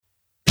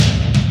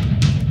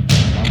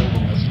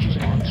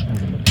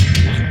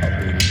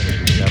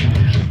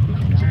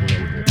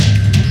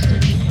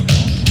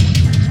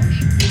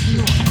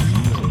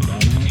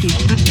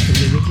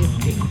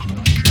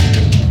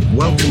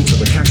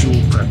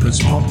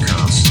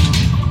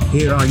Podcast.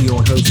 Here are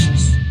your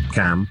hosts,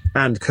 Cam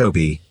and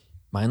Kobe.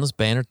 Mindless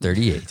Banner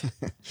 38.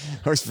 I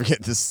always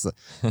forget this.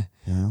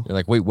 You're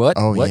like, wait, what?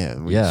 Oh, What? yeah.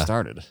 We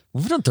started.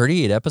 We've done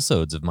 38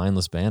 episodes of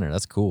Mindless Banner.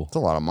 That's cool. It's a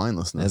lot of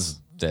mindlessness.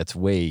 That's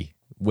way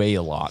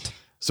a lot.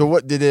 So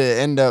what did it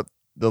end up,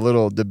 the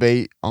little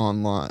debate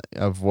online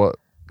of what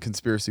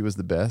conspiracy was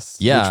the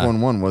best? Yeah. Which one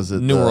won? Was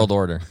it New World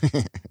Order.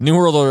 New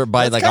World Order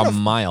by That's like kind a of-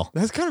 mile.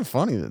 That's kind of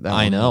funny that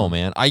I one know, won.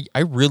 man. I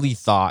really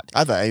thought.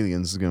 I thought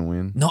aliens was going to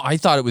win. No, I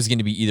thought it was going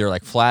to be either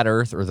like flat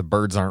Earth or the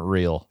birds aren't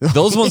real.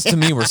 Those ones to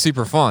me were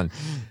super fun.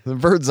 The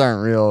birds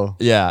aren't real.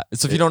 Yeah.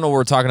 So if you don't know what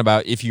we're talking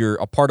about, if you're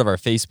a part of our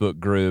Facebook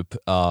group,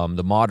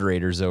 the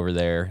moderators over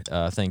there,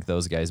 thank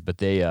those guys, but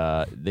they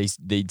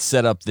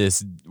set up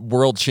this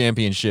world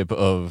championship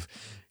of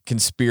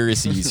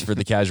conspiracies for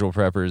the casual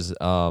preppers,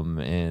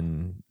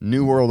 and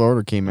New World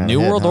Order came out. New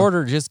ahead, World huh?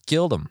 Order just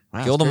killed them.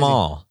 Wow, Killed that's them crazy.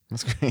 all.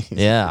 That's crazy.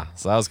 Yeah.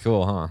 So that was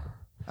cool, huh?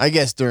 I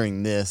guess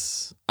during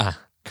this Ah.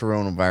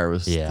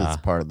 coronavirus, Yeah.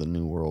 that's part of the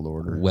New World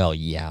Order. Well,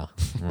 yeah.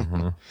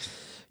 Mhm.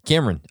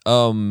 Cameron,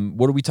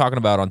 what are we talking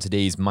about on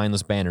today's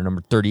Mindless Banner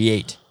number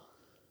 38?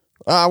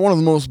 One of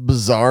the most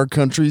bizarre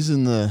countries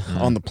in the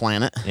on the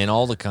planet, In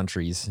all the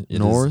countries. it is-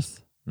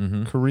 North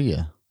Mhm.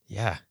 Korea.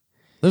 Yeah.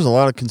 There's a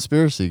lot of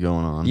conspiracy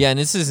going on. Yeah, and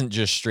this isn't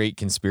just straight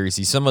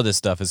conspiracy. Some of this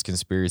stuff is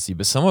conspiracy,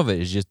 but some of it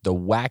is just the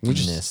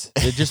wackiness.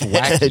 They're just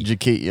wacky.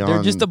 Educate you They're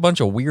on just a bunch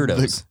of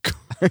weirdos. the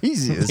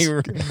craziest They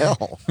were-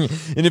 hell.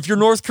 And if you're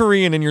North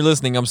Korean and you're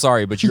listening, I'm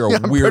sorry, but you're a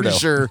I'm weirdo. pretty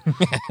sure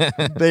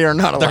they are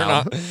not They're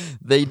allowed. not,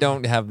 they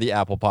don't have the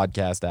Apple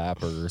Podcast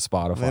app or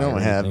Spotify. They or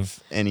don't anything. have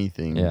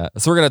anything. Yeah,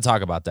 so we're gonna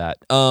talk about that.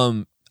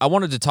 I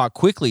wanted to talk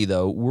quickly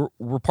though.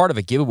 We're part of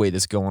a giveaway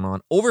that's going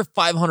on. Over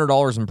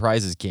 $500 in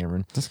prizes,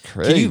 Cameron. That's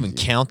crazy. Can you even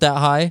count that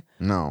high?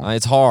 No.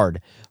 It's hard.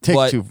 Take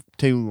but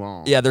too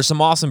long. yeah, there's some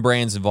awesome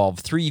brands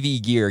involved.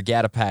 3V Gear,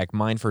 Gatapack,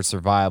 Mind for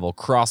Survival,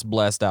 Cross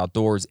Blessed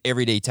Outdoors,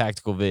 Everyday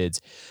Tactical Vids.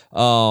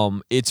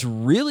 It's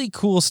really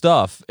cool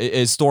stuff.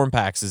 Storm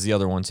Packs is the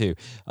other one too.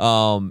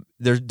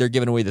 They're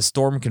giving away the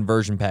Storm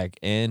Conversion Pack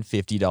and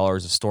 $50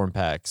 of Storm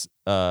Packs.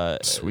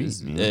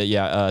 Sweet, man.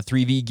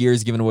 3V Gear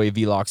is giving away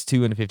VLOX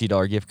 2 and a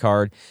 $50 gift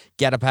card.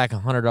 Gatapack,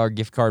 $100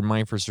 gift card.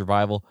 Mind for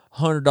Survival,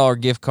 $100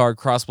 gift card.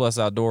 Cross Blessed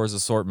Outdoors,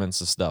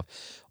 assortments of stuff.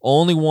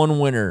 Only one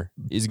winner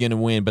is going to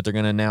win, but they're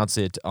going to announce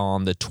it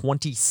on the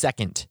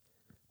 22nd,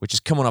 which is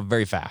coming up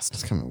very fast.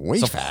 It's coming way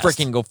So fast.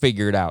 freaking go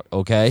figure it out,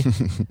 okay?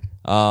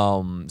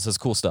 So it's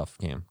cool stuff,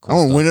 Cam. I Cool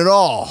want to stuff. win it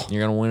all.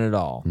 You're going to win it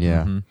all.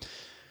 Yeah. Mhm.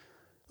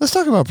 Let's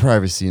talk about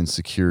privacy and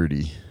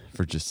security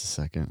for just a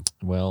second.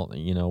 Well,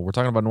 we're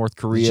talking about North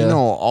Korea. Did you know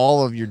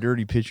all of your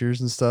dirty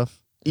pictures and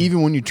stuff,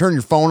 even when you turn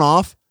your phone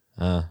off,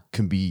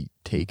 can be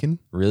taken?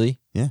 Really?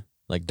 Yeah.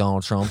 Like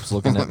Donald Trump's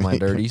looking at my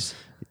dirties?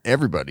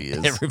 Everybody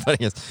is.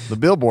 Everybody is. The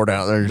billboard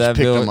out there just picked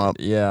bill- them up.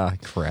 Yeah,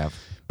 crap.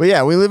 But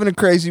yeah, we live in a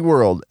crazy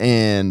world,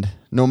 and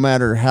no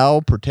matter how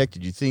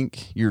protected you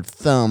think your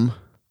thumb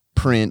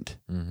print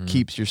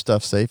keeps your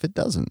stuff safe, it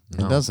doesn't.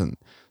 No. It doesn't.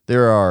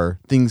 There are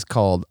things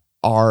called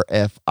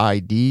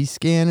RFID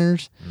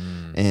scanners,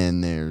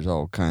 and there's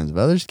all kinds of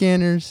other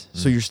scanners.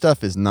 So your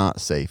stuff is not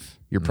safe.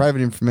 Your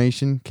private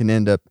information can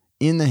end up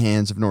in the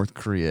hands of North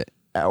Korea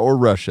or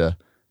Russia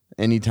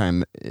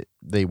anytime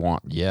they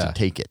want Yeah. to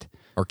take it.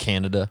 Or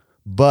Canada.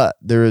 But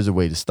there is a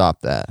way to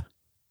stop that.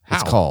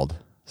 It's How? called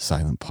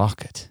Silent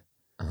Pocket.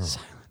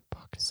 Silent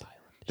Pocket.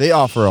 They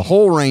offer a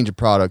whole range of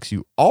products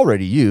you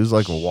already use,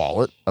 like a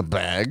wallet, a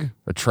bag,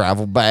 a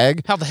travel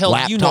bag. How the hell do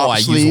you know laptop I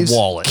use sleeves, a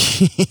wallet?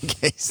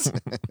 cases.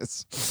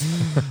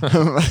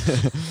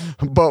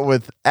 But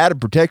with added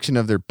protection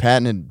of their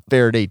patented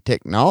Faraday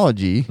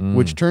technology,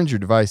 which turns your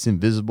device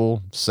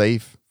invisible,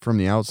 safe from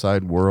the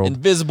outside world.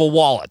 Invisible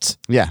wallets.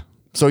 Yeah.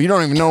 So you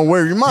don't even know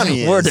where your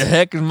money is. Where the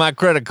heck is my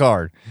credit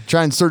card?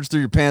 Try and search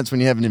through your pants when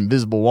you have an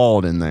invisible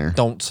wallet in there.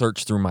 Don't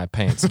search through my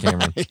pants,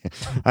 Cameron.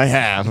 I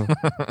have.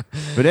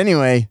 But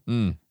anyway,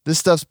 this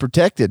stuff's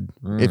protected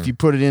if you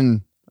put it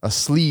in a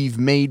sleeve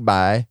made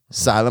by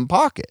Silent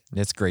Pocket.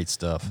 It's great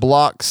stuff.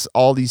 Blocks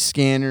all these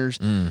scanners.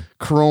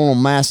 Coronal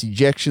mass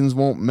ejections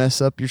won't mess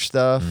up your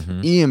stuff.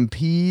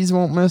 EMPs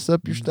won't mess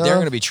up your stuff. They're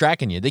going to be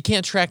tracking you. They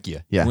can't track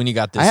you when you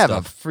got this I have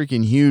stuff. a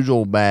freaking huge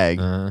old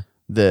bag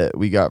that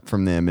we got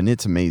from them, and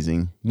it's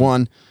amazing.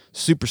 One,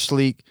 super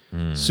sleek,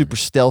 super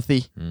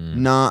stealthy,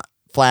 not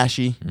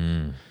flashy,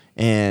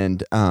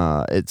 and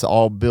it's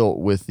all built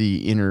with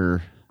the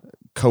inner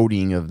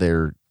coating of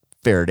their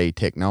Faraday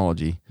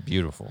technology.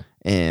 Beautiful.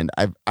 And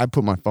I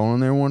put my phone in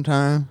there one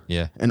time,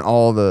 Yeah. and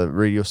all the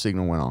radio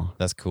signal went off.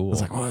 That's cool. I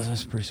was like, "Oh,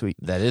 that's pretty sweet."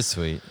 That is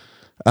sweet.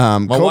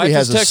 Kobe wife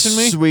has is a texting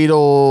me. sweet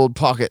old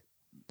pocket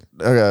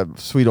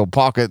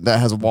that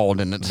has a wallet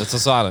in it. That's a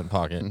silent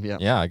pocket. Yeah.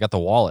 Yeah, I got the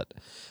wallet.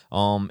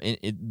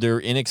 They're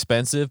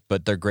inexpensive,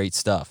 but they're great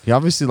stuff. He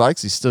obviously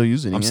likes. He's still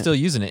using it. I'm still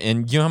using it,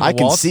 and you know how I many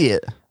can wallets? see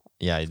it.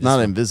 Yeah, It's not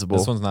invisible.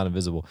 This one's not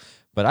invisible,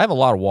 but I have a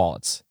lot of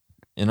wallets,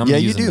 and I'm Yeah,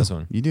 you using do. this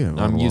one. You do have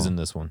a I'm wallet. using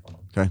this one.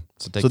 Okay.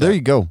 So take So there that.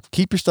 you go.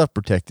 Keep your stuff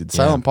protected. Yeah.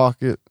 Silent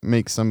Pocket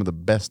makes some of the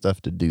best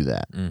stuff to do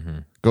that. Mm-hmm.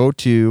 Go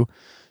to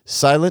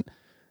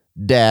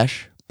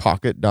silent-pocket.com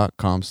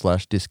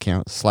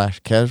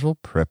pocket.com/discount/casual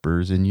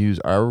preppers and use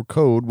our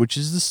code, which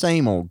is the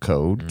same old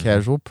code,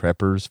 casual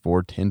preppers,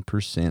 for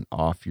 10%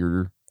 off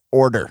your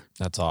order.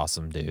 That's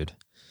awesome, dude.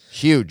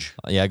 Huge.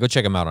 Yeah, go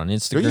check them out on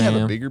Instagram. Don't you have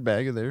a bigger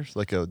bag of theirs?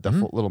 Like a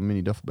duffel, little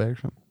mini duffel bag or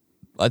something?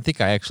 I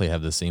think I actually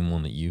have the same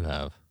one that you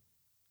have.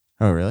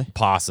 Oh, really?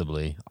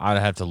 Possibly. I'd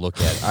have to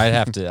look at it.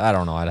 I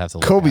don't know. I'd have to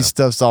look Kobe's at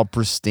stuff's all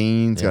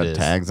pristine. It's It got is.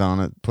 tags on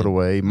it, put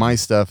away. My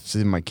stuff's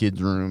in my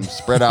kid's room,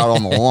 spread out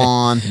on the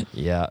lawn, it.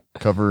 Yeah,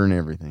 cover and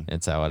everything.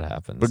 it's how it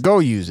happens. But go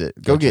use it.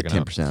 Go get check it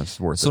out. 10%. It's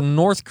worth So it.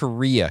 North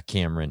Korea,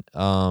 Cameron.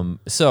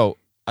 So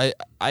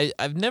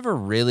I've never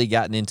really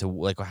gotten into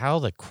like how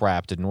the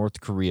crap did North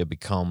Korea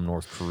become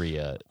North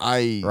Korea?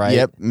 Right?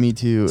 Yep, me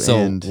too. So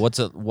and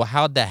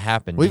how'd that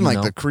happen? well, Do even you like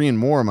know? the Korean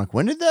War, I'm like,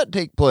 when did that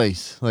take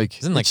place? Like,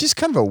 Isn't, like, it's just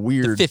kind of a the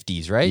weird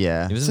 50s, right?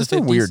 Yeah, it was it's in just the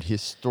 50s? a weird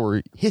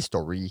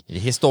history.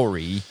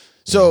 History.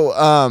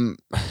 So,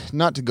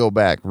 not to go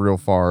back real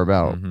far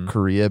about Mhm.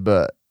 Korea,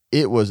 but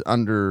it was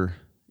under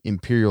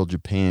Imperial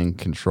Japan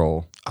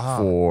control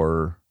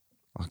for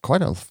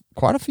quite a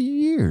few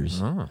years.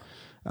 Oh.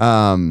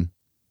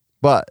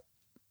 But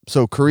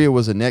so Korea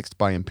was annexed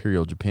by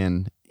Imperial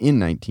Japan in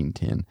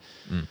 1910.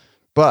 Mm.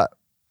 But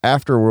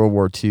after World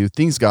War II,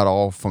 things got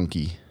all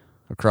funky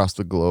across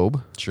the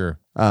globe. Sure.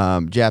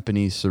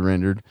 Japanese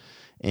surrendered,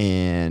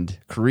 and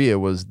Korea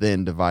was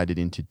then divided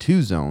into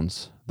two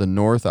zones. The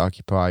north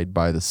occupied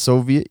by the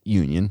Soviet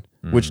Union,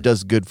 which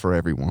does good for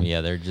everyone.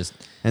 Yeah, they're just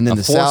And then a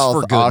the force south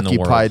for good in the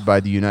occupied world. by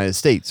the United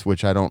States,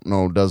 which I don't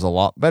know does a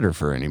lot better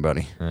for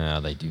anybody.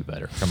 they do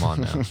better. Come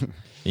on now.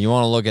 You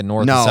want to look at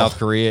North No. and South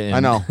Korea? And I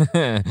know.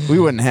 We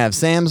wouldn't have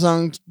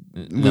Samsung.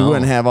 We No.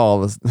 wouldn't have all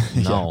this.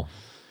 Yeah. No.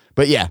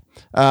 But yeah,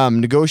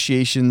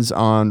 negotiations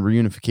on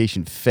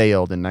reunification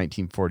failed in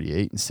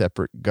 1948, and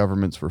separate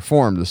governments were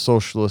formed: the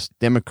Socialist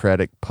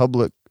Democratic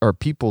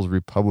People's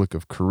Republic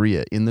of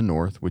Korea in the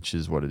north, which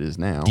is what it is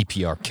now,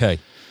 DPRK.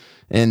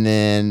 and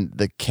then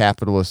the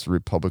Capitalist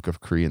Republic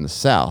of Korea in the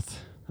south.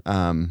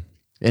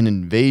 An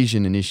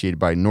invasion initiated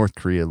by North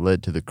Korea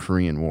led to the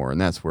Korean War, and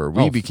that's where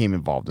we became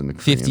involved in the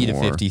Korean 50 to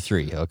War.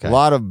 53. Okay. A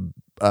lot of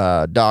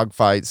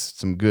dogfights,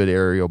 some good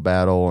aerial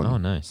battle. And Oh,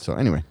 nice. So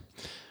anyway,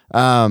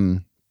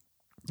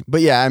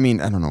 but yeah, I mean,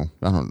 I don't know.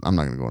 I'm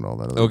not going to go into all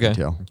that other Okay.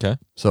 detail. Okay.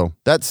 So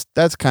that's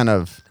kind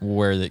of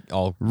Where they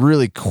all.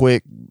 really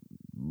quick,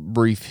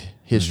 brief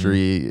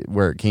history Mm-hmm.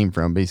 where it came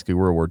from. Basically,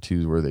 World War II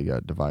is where they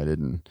got divided,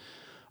 and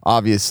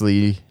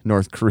obviously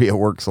North Korea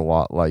works a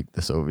lot like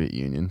the Soviet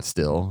Union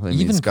still. I mean,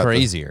 Even it's got the-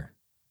 crazier.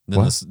 Than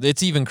What? this,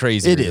 it's even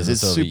crazier. It than is. the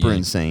It's Soviet super Union.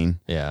 insane.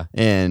 Yeah.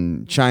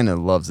 And China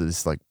loves it.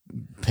 It's like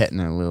petting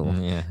a little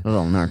Yeah.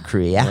 North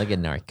Korea. Look at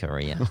North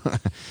Korea.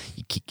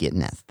 You keep getting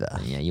that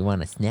stuff. Yeah, you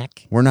want a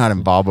snack? We're not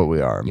involved, but we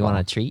are. You want a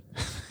involved. treat?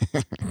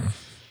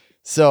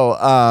 So,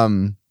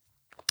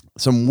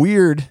 some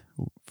weird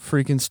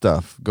freaking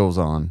stuff goes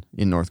on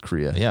in North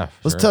Korea. Yeah.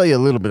 Let's sure. tell you a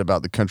little bit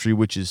about the country,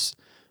 which is,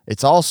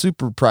 it's all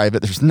super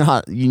private.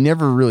 You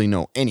never really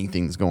know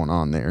anything's going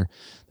on there.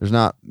 There's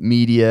not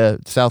media.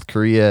 South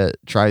Korea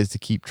tries to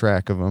keep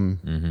track of them.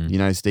 Mhm. The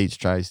United States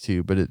tries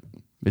to, but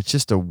it's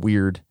just a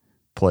weird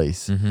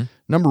place. Mhm.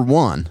 Number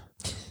one,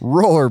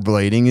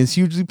 rollerblading is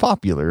hugely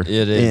popular. It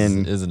is,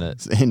 in, isn't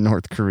it? in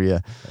North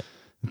Korea.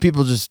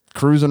 People just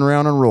cruising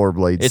around on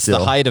rollerblades. It's still.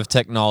 the height of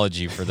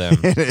technology for them.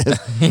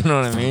 You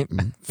know what I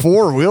mean?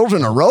 4 wheels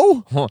in a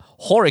row?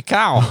 Holy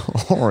cow.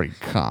 Holy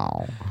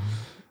cow.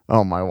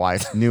 Oh, my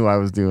wife knew I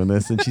was doing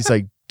this, and she's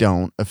like,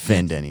 don't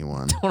offend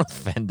anyone. Don't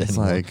offend It's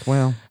anyone. like,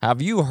 well,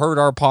 Have you heard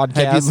our have you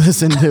podcast?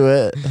 listened to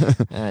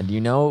it? Do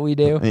you know what we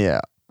do?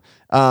 Yeah.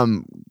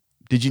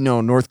 Did you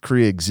know North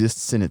Korea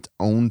exists in its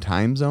own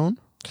time zone?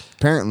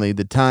 Apparently,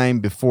 the time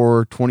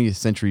before 20th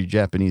century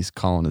Japanese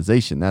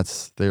colonization.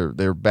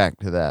 They're back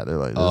to that. They're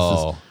like,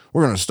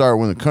 we're gonna start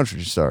when the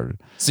country started.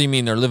 So you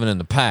mean they're living in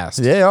the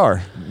past? They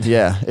are.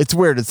 Yeah, it's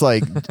weird. It's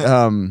like,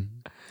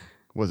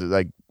 was it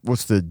like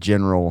what's the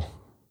general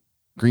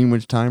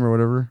Greenwich time or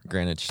whatever?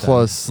 Greenwich time.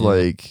 Plus Yeah.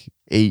 like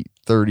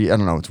 8:30. I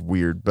don't know. It's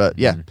weird, but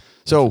yeah.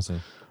 So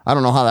Interesting. I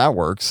don't know how that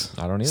works.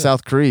 I don't either.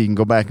 South Korea, you can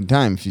go back in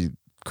time if you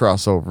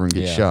cross over and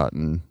get Yeah. shot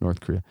in North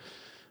Korea.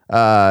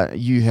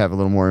 You have a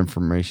little more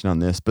information on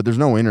this, but there's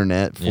no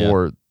internet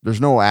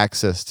there's no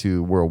access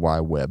to World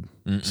Wide Web.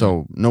 Mm-mm.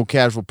 So no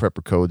casual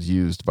prepper codes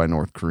used by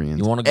North Koreans.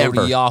 You want to go ever.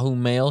 to Yahoo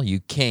Mail? You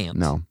can't.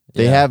 No.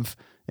 They Yeah. have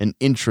an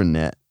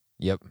intranet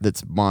Yep.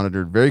 that's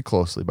monitored very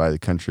closely by the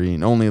country,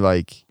 and only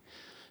the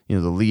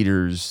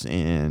leaders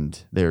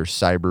and their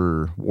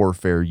cyber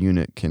warfare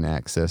unit can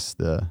access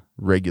the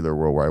regular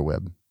World Wide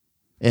Web.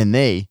 And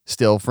they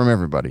steal from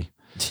everybody.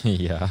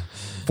 Yeah.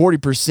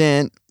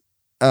 40%,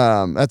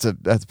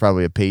 that's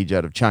probably a page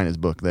out of China's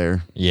book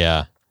there.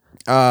 Yeah.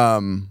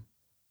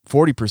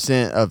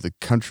 40% of the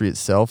country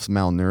itself is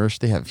malnourished.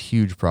 They have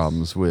huge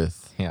problems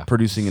with Yeah.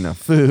 producing enough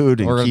food.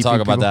 And We're going to keeping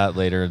talk about people- that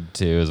later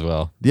too as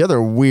well. The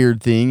other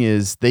weird thing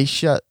is they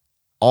shut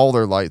all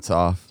their lights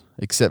off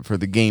except for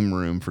the game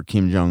room for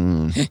Kim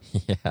Jong-un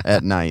Yeah.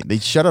 at night. They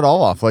shut it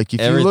all off. Like if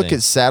you look Everything.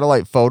 at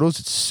satellite photos,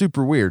 it's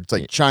super weird. It's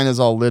like China's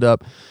all lit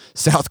up.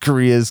 South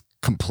Korea's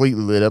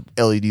completely lit up,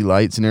 LED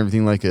lights and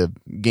everything, like a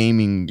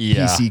gaming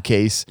Yeah. PC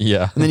case.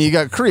 Yeah. And then you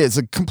got Korea. It's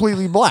like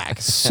completely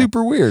black.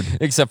 Super weird.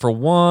 Except for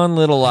one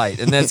little light,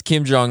 and that's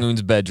Kim Jong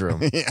Un's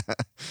bedroom.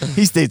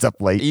 He stays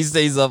up late He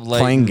stays up late,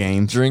 playing and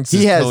games. drinks. He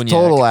his has cognac.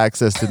 total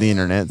access to the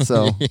internet,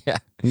 so Yeah,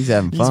 he's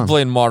having he's fun.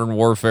 playing Modern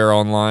Warfare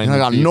online. I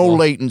with got no people.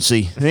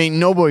 latency. There ain't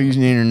nobody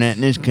using the internet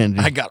in this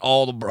country. I got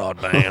all the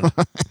broadband.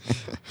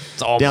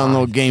 It's all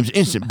Download mine. games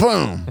instant.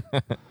 Boom.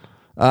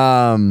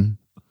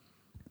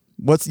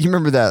 You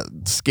remember that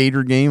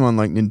skater game on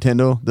like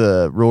Nintendo,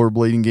 the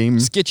rollerblading game?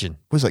 Skitchin.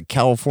 Was like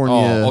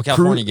California? Oh,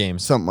 California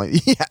games. Something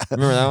like yeah.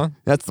 Remember that one?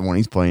 That's the one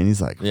he's playing.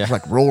 He's like, Yeah. it's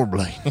like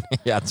rollerblade.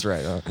 Yeah, that's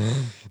right. Do you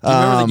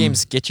remember the game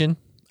Skitchin?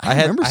 I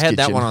had remember that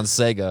Skitchin. one on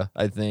Sega,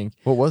 I think.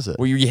 What was it?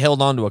 Where you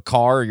held onto a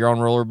car, you're on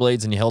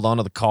rollerblades, and you held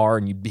onto the car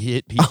and you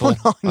hit people. no,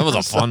 I that was never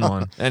a saw fun that.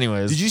 one.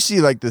 Anyways, Did you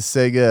see like the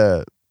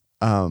Sega?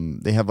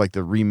 They have like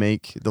the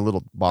remake, the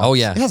little box. Oh,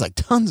 yeah. it has like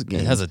tons of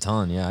games. it has a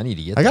ton. Yeah, I need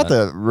to get. I got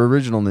that. the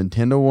original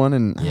Nintendo one,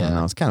 and I Yeah. don't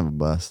know, it's kind of a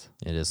bust.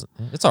 It is.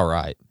 It's all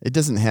right. It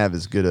doesn't have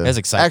as good a. It has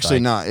Excite actually,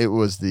 Bike. not.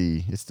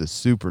 It's the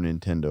Super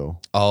Nintendo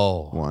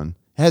Oh, one.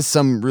 It has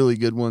some really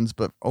good ones,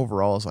 but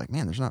overall, it's like,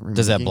 man, there's not really.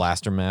 does that games.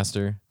 Blaster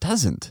Master?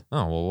 Doesn't.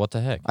 Oh well, what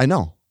the heck? I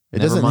know it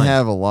Never doesn't mind.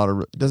 have a lot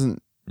of. It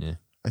doesn't. Yeah.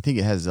 I think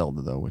it has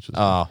Zelda though, which is.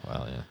 Oh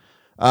well,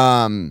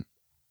 yeah.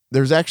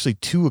 There's actually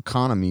 2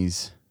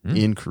 economies Hmm?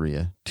 in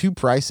Korea, 2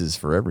 prices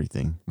for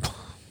everything.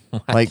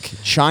 Like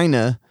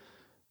China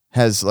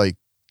has like,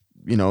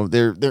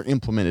 they're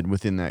implemented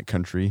within that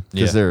country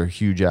because Yeah. they're a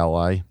huge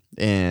ally,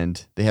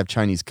 and they have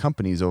Chinese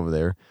companies over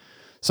there.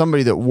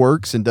 Somebody that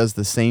works and does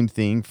the same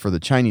thing for the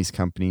Chinese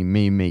company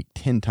may make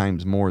 10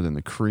 times more than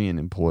the Korean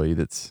employee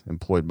that's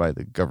employed by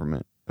the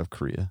government of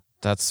Korea.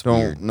 That's Don't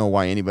weird. know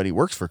why anybody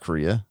works for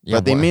Korea, Yeah,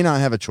 but they why? may not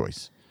have a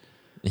choice.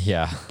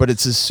 Yeah. But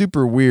it's a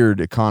super weird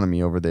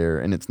economy over there,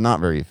 and it's not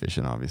very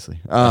efficient,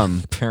 obviously.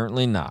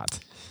 Apparently not.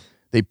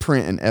 They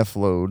print an F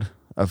load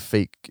of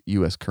fake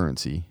U.S.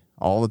 currency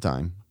all the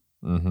time,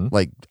 Mm-hmm.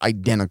 like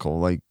identical.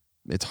 Like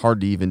it's hard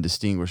to even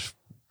distinguish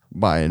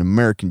by an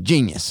American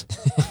genius.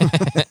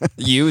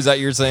 You, is that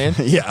you're saying?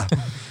 Yeah.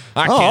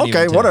 I Oh, can't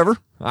okay, even tell. whatever.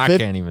 I Fif-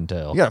 can't even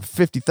tell. You got a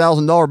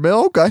 $50,000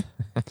 bill, okay.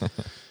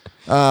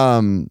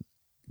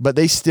 But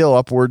they still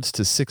upwards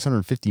to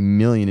 650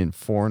 million in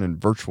foreign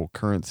and virtual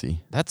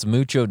currency. That's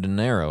mucho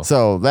dinero.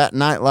 So that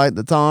nightlight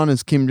that's on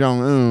is Kim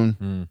Jong Un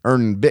Hmm.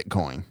 earning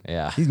Bitcoin.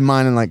 Yeah. He's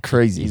mining like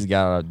crazy. He's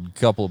got a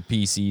couple of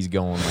PCs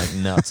going like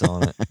nuts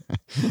on it.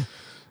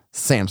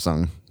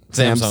 Samsung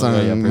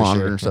Samsung, yeah, for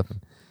monitor sure. and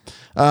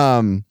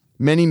stuff.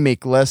 Many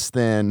make less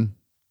than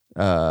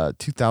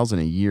 $2,000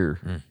 a year.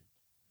 Hmm.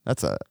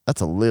 That's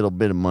a little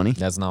bit of money.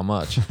 That's not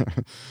much.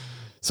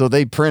 So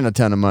they print a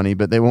ton of money,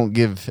 but they won't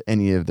give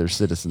any of their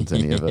citizens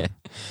any of it.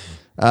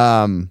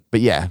 But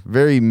yeah,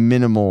 very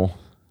minimal.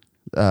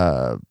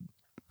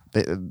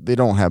 They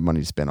don't have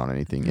money to spend on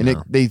anything, and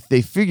No.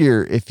 they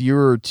figure if you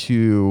were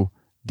to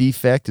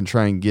defect and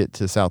try and get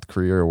to South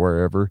Korea or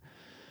wherever,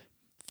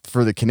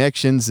 for the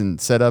connections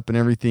and setup and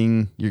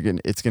everything,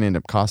 it's gonna end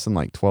up costing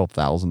like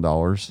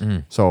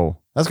 $12,000. So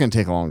that's gonna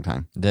take a long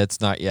time,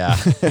 That's not, yeah.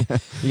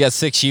 You got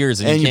 6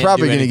 years and, and you you're can't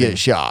probably do gonna anything. get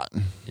shot.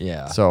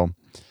 Yeah. So,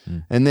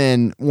 and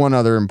then one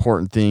other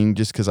important thing,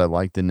 just because I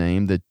like the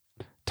name, the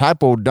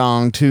Typo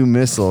Dong 2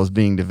 missile is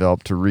being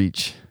developed to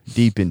reach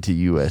deep into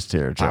U.S.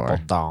 territory. Type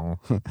of dong.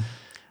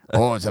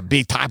 Oh, it's a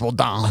big Typo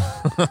Dong.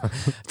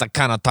 It's the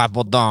kind of type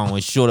of dong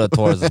we shoot it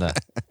towards the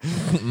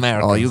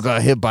Americans. Oh, you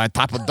got hit by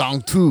Typo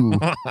Dong 2.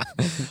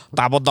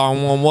 Type of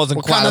dong one wasn't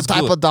What quite kind of as good.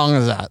 Typo Dong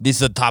is that? This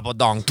is a type of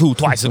dong 2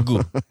 twice as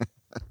good.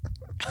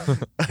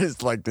 I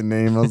just like the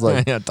name. I was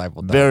like, Yeah, type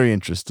of dong. very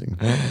interesting.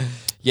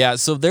 Yeah,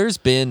 so there's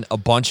been a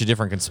bunch of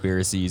different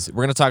conspiracies. We're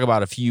going to talk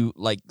about a few,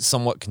 like,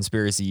 somewhat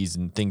conspiracies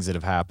and things that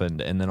have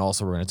happened, and then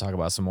also we're going to talk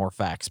about some more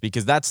facts,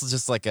 because that's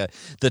just like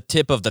the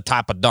tip of the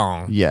type of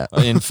dong. Yeah.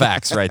 In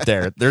facts right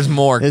there. There's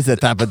more. It's the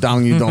type of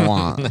dong you don't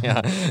want.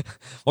 Yeah.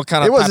 What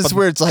kind of It was type just of,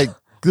 where it's like,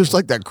 there's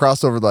like that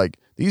crossover, like,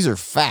 these are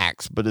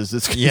facts, but is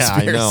this conspiracy? Yeah,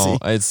 I know.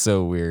 It's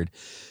so weird.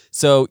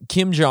 So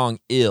Kim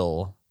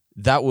Jong-il,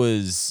 that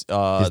was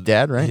His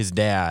dad, right? His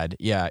dad,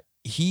 yeah.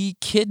 He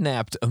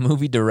kidnapped a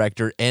movie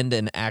director and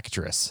an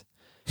actress.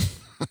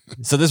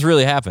 So this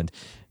really happened.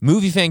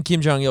 Movie fan Kim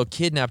Jong-il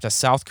kidnapped a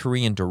South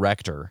Korean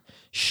director,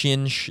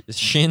 Shin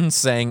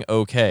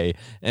Sang-ok,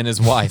 and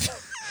his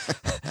wife.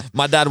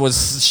 My dad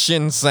was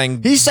Shin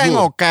Sang. He sang good.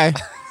 okay.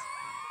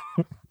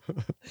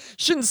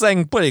 Shin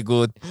Sang pretty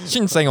good.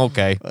 Shin Sang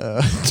okay.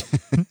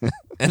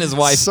 And his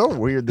wife. So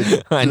weird,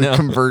 the I know.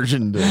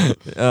 conversion to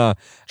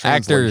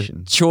Actor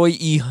Translation. Choi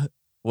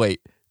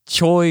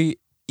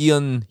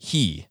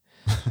Eun-hee.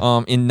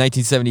 In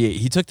 1978,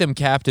 he took them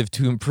captive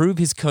to improve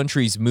his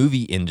country's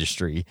movie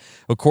industry.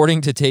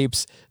 According to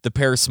tapes the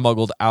pair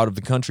smuggled out of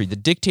the country, the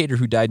dictator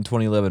who died in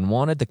 2011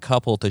 wanted the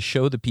couple to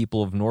show the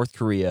people of North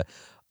Korea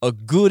a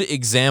good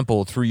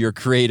example through your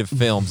creative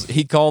films.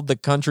 He called the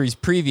country's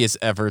previous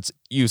efforts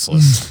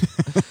useless.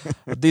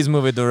 These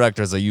movie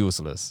directors are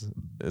useless.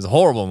 It's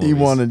horrible movies. He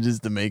wanted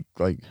just to make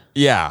like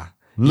Yeah.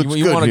 Looks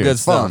you good want a here. good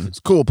It's fun. stuff. It's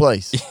a cool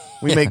place.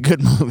 We make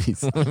good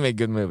movies. We make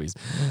good movies.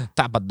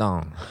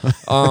 Tapadong.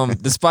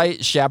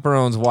 Despite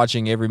chaperones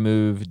watching every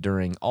move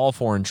during all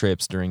foreign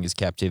trips during his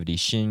captivity,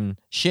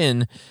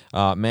 Shin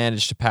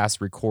managed to pass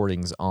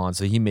recordings on.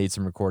 So he made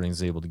some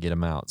recordings, able to get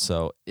him out.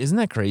 So isn't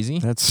that crazy?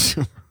 That's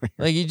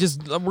Like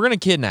we're gonna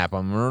kidnap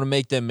them. We're gonna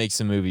make them make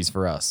some movies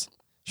for us.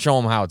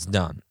 Show them how it's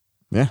done.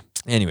 yeah.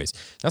 Anyways,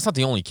 that's not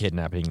the only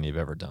kidnapping they've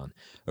ever done.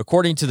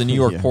 According to the New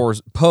York Yeah.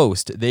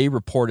 Post, they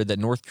reported that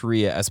North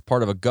Korea, as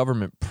part of a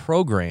government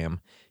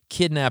program,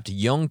 kidnapped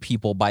young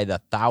people by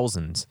the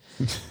thousands.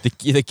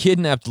 The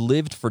kidnapped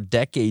lived for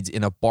decades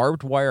in a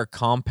barbed wire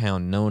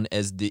compound known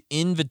as the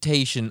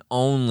Invitation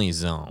Only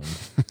Zone.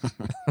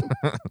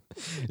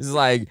 it's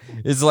like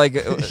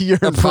You're a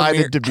premiere-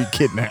 invited to be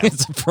kidnapped.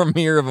 It's a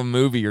premiere of a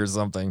movie or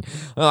something.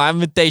 Oh,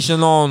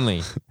 invitation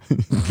only.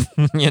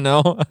 You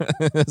know,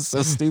 it's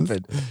so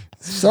stupid.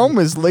 So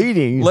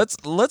misleading.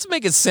 Let's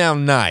make it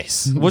sound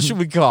nice. What should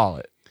we call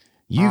it?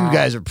 You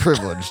guys are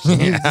privileged.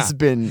 This has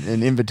been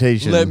an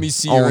invitation. Let me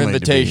see your only to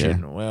be here.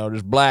 invitation. Well,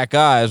 there's black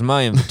eyes.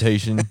 My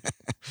invitation.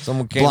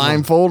 Someone came.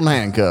 Blindfold and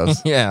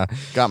handcuffs. Yeah.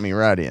 Got me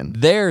right in.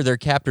 There, their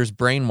captors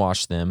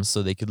brainwashed them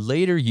so they could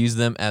later use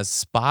them as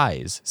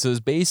spies. So it's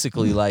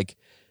basically like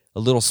a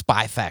little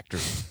spy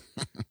factory.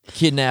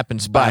 Kidnapping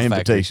spy By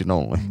factory. invitation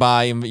only.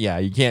 Yeah,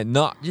 you can't,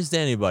 not just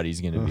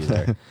anybody's going to be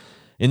there.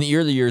 In the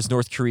early years,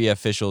 North Korea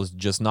officials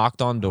just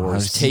knocked on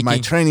doors, This is my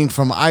taking. training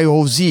from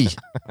IOZ.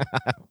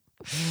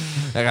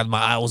 I got my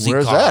IOZ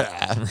Where's card.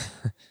 that at?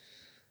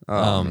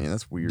 Oh, man,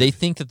 that's weird. They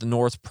think that the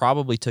North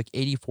probably took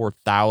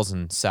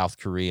 84,000 South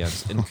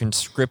Koreans and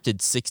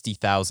conscripted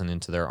 60,000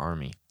 into their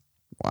army.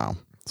 Wow.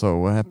 So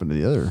what happened to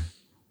the other?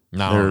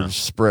 No, They're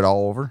spread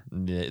all over.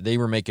 they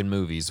were making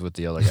movies with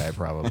the other guy.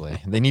 Probably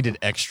they needed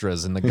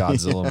extras in the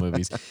Godzilla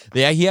movies.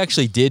 He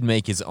actually did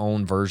make his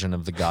own version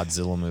of the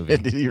Godzilla movie.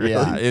 Did he really?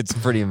 Yeah, it's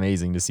pretty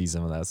amazing to see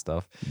some of that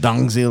stuff.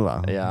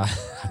 Dongzilla. Yeah.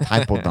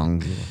 Hypo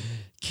Dongzilla.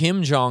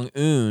 Kim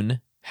Jong-un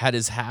had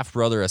his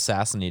half-brother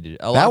assassinated.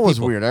 A lot That of was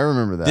people- weird. I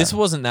remember that. This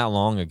wasn't that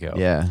long ago.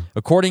 Yeah.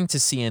 According to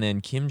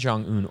CNN, Kim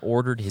Jong-un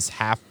ordered his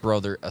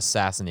half-brother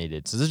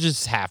assassinated. So this is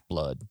just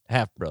half-blood,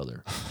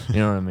 half-brother. You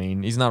know what I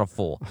mean? He's not a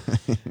full.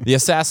 The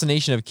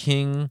assassination of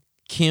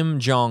Kim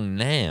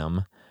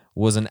Jong-nam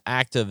was an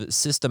act of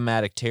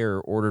systematic terror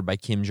ordered by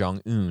Kim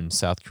Jong-un,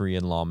 South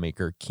Korean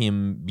lawmaker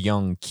Kim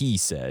Byung-ki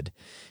said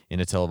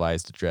in a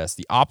televised address.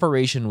 The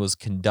operation was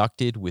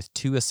conducted with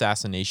 2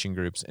 assassination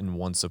groups and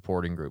 1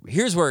 supporting group.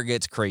 Here's where it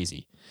gets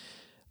crazy.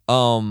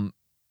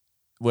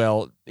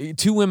 Well,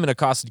 2 women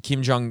accosted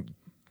Kim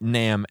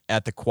Jong-nam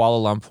at the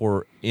Kuala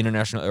Lumpur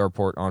International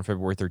Airport on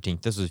February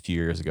 13th. This was a few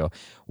years ago.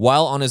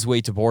 While on his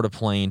way to board a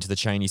plane to the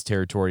Chinese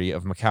territory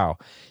of Macau,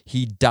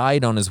 he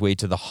died on his way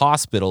to the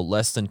hospital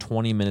less than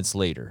 20 minutes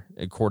later,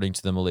 according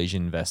to the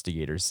Malaysian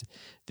investigators.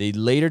 They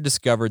later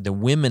discovered the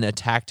women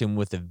attacked him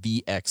with a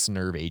VX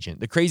nerve agent.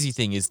 The crazy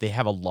thing is they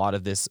have a lot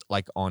of this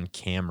like on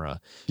camera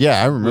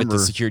Yeah, I with remember the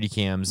security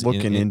cams.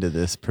 looking into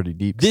this pretty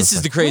deep. This So is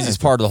it's the like,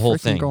 craziest what part of the whole frick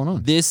is thing. going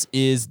on? This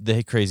is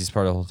the craziest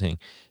part of the whole thing.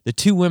 The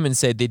 2 women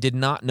said they did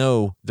not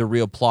know the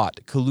real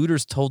plot.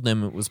 Colluders told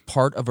them it was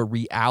part of a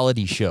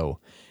reality show,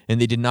 and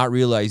they did not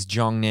realize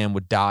Jong-nam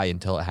would die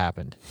until it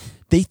happened.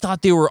 They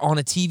thought they were on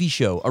a TV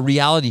show, a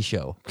reality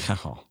show.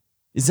 Oh.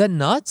 Is that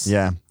nuts?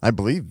 Yeah, I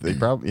believe they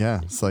probably. Yeah,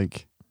 it's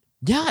like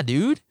Yeah,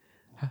 dude.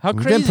 How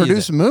we've crazy been is that?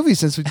 producing movies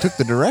since we took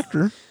the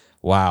director.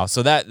 Wow.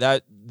 So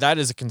that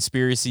is a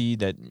conspiracy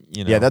that,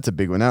 you know. Yeah, that's a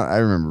big one. I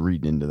remember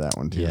reading into that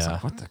one too. It's Yeah.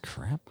 like, what the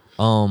crap?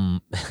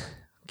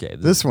 Okay.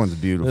 This one's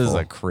beautiful. This is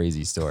a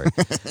crazy story.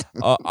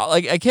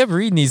 Like I kept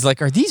reading these, like,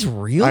 are these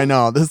real? I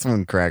know this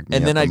one cracked me.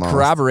 And then up I'd the most.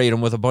 corroborate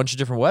them with a bunch of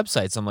different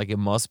websites. I'm like, it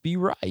must be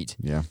right.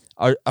 Yeah.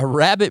 A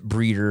rabbit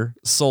breeder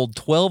sold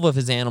 12 of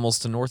his animals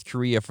to North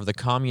Korea for the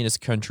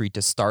communist country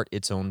to start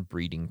its own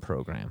breeding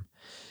program.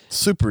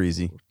 Super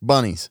easy.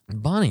 Bunnies.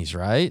 Bunnies,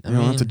 right? You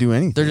don't have to do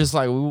anything. They're just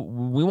like,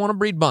 we want to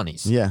breed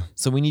bunnies. Yeah.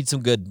 So we need some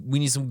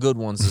good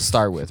ones to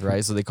start with,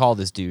 right? So they call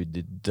this dude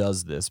that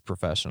does this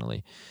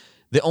professionally.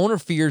 The owner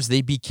fears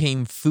they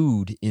became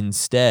food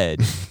instead.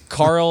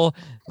 Karl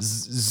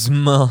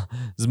Zmalinski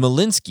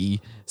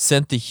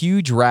sent the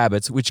huge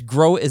rabbits, which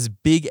grow as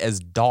big as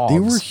dogs.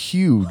 They were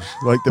huge.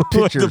 Like the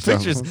pictures. the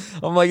pictures.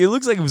 I'm like, it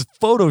looks like it was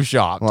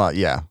photoshopped. Well,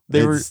 yeah.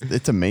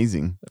 It's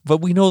amazing.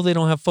 But we know they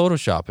don't have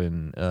Photoshop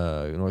in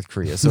North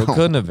Korea, so it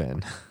couldn't have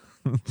been.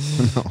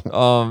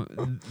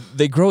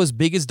 They grow as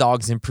big as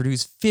dogs and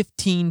produce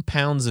 15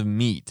 pounds of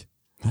meat.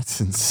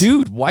 That's insane.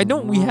 Dude, why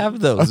don't we have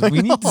those?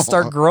 We need to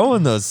start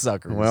growing those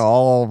suckers. Well,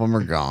 all of them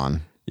are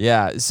gone.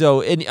 Yeah,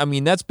 so I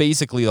mean that's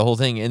basically the whole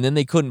thing, and then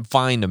they couldn't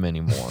find them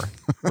anymore,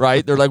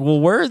 right? They're like, well,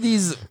 where are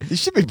these? They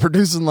should be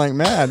producing like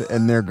mad,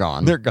 and they're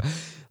gone. They're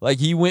like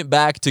he went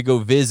back to go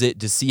visit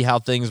to see how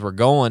things were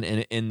going,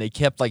 and they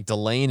kept like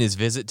delaying his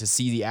visit to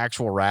see the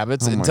actual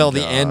rabbits Oh my until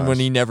the end gosh. when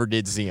he never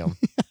did see them.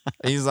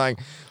 He's like,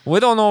 we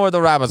don't know where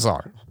the rabbits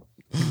are.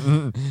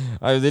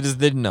 They just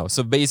didn't know.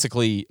 So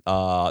basically,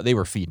 they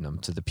were feeding them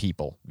to the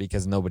people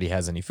because nobody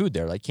has any food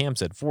there. Like Cam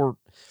said, 40%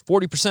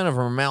 of them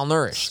are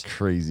malnourished. It's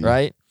crazy.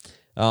 Right?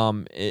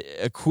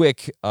 A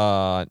quick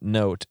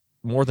note.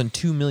 More than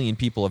 2 million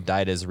people have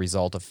died as a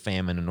result of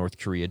famine in North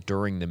Korea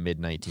during the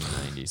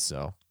mid-1990s.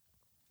 So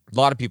a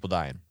lot of people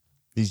dying.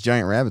 These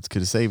giant rabbits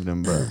could have saved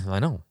him, but I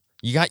know.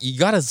 You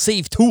got to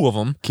save 2 of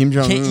them. Kim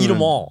Jong-un Can't eat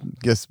them all.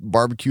 Guess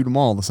barbecued them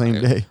all the same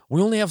day.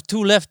 We only have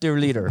 2 left, dear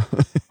leader.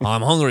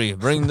 I'm hungry.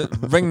 Bring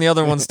the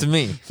other ones to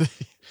me.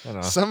 I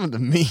know. Some of the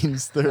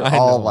memes, they're I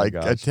all know, like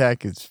gosh.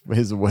 attack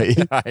his way.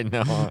 I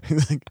know.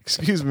 He's like,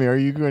 "Excuse me, are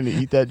you going to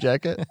eat that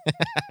jacket?"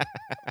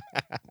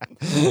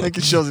 Like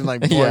it shows him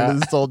like pulling Yeah.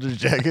 his soldier's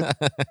jacket.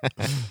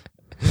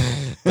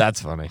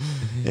 That's funny.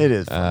 It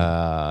is.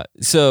 Funny.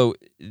 So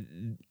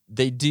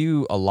they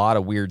do a lot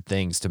of weird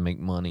things to make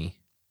money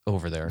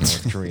over there in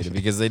North Korea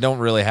because they don't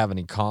really have an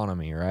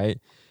economy, right?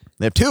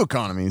 They have 2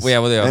 economies.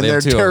 Well, yeah, and they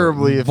have they're 2 of them.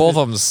 terribly. Both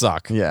of them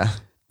suck. Yeah.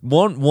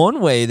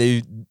 One way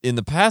they in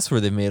the past where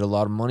they've made a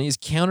lot of money is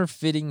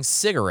counterfeiting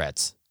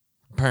cigarettes.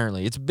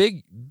 Apparently, it's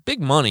big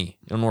money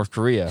in North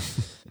Korea.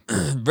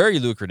 Very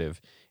lucrative.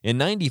 In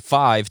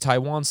 95,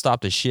 Taiwan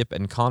stopped a ship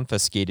and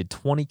confiscated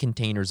 20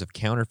 containers of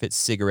counterfeit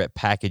cigarette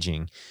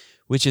packaging,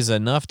 which is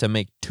enough to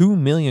make 2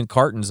 million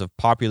cartons of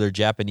popular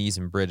Japanese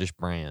and British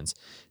brands.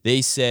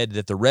 They said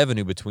that the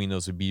revenue between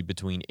those would be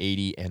between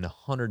 80 and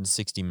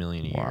 160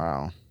 million a year.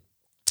 Wow.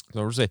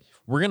 So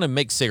we're going to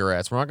make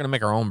cigarettes. We're not going to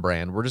make our own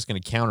brand. We're just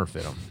going to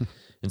counterfeit them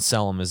and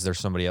sell them as they're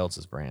somebody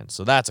else's brand.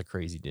 So that's a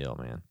crazy deal,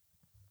 man.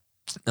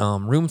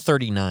 Room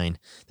 39.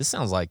 This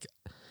sounds like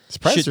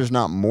Surprised there's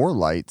not more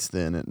lights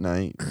than at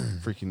night.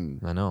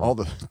 Freaking, I know. all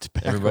the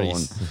tobacco everybody's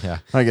ones. yeah.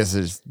 I guess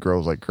it just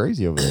grows like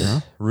crazy over there, huh?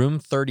 Room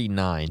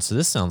 39. So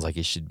this sounds like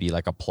it should be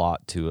like a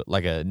plot to it,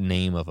 like a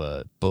name of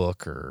a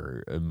book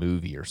or a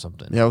movie or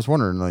something. Yeah, I was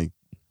wondering, like,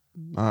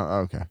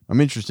 okay. I'm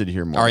interested to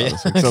hear more. Are about you?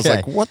 this, because I was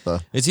like, Okay. what the?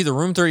 It's either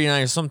Room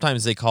 39 or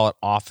sometimes they call it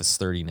Office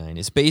 39.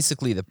 It's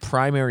basically the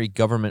primary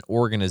government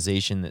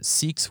organization that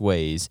seeks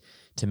ways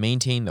to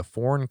maintain the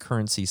foreign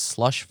currency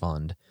slush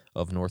fund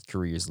of North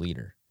Korea's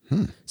leader.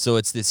 So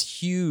it's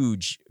this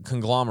huge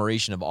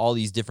conglomeration of all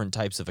these different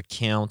types of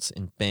accounts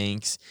and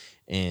banks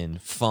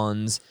and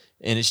funds,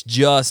 and it's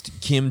just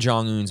Kim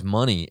Jong-un's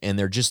money, and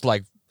they're just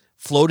like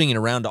floating it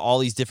around to all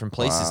these different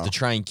places Wow. to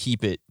try and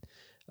keep it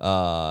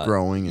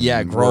Growing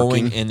and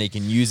growing, working. and they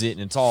can use it,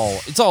 and it's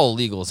all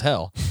illegal as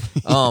hell.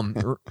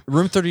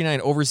 Room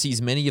 39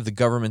 oversees many of the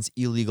government's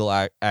illegal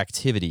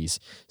activities,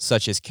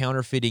 such as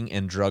counterfeiting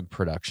and drug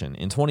production.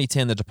 In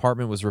 2010, the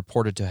department was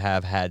reported to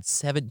have had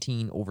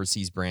 17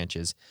 overseas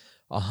branches,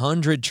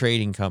 100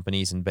 trading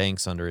companies and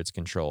banks under its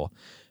control.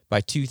 By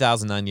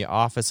 2009, the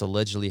office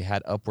allegedly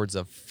had upwards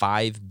of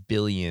 $5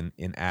 billion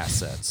in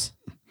assets.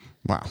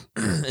 Wow.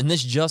 And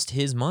this just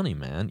his money,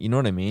 man. You know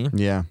what I mean?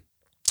 Yeah.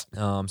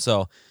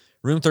 So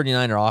Room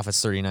 39 or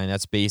Office 39,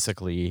 that's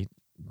basically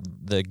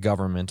the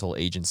governmental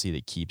agency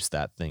that keeps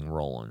that thing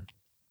rolling.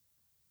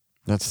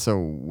 That's so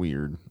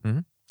weird.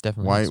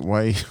 Definitely.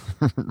 Why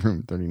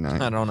room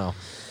 39? I don't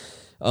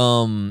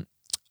know.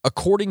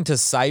 According to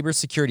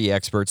cybersecurity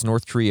experts,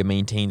 North Korea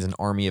maintains an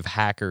army of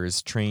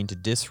hackers trained to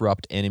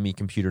disrupt enemy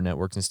computer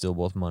networks and steal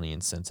both money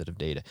and sensitive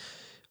data.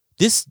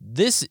 This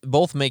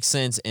both makes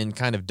sense and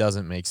kind of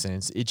doesn't make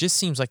sense. It just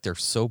seems like they're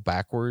so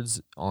backwards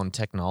on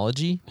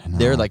technology.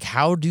 They're like,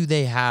 how do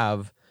they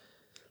have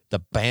the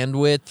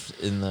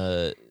bandwidth and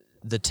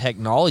the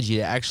technology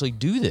to actually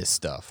do this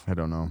stuff? I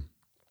don't know.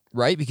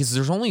 Right? Because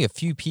there's only a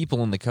few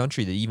people in the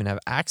country that even have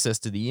access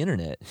to the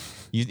internet.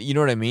 You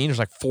know what I mean? There's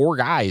like 4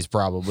 guys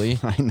probably.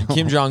 I know.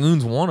 Kim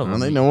Jong-un's one of Well, them.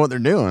 they know what they're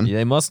doing. Yeah,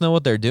 they must know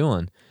what they're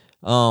doing.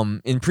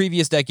 In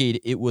previous decade,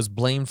 it was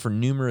blamed for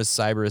numerous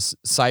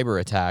cyber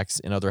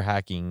attacks and other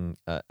hacking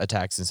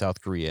attacks in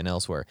South Korea and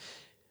elsewhere.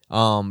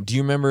 Do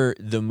you remember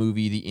the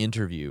movie The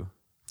Interview?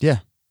 Yeah.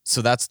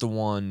 So that's the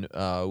one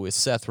with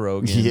Seth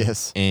Rogen.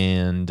 Yes.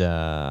 And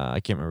I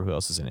can't remember who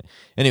else is in it.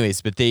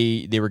 Anyways, but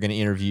they were going to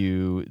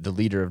interview the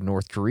leader of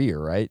North Korea,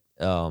 right?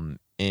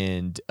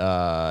 And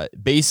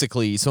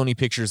basically, Sony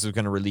Pictures was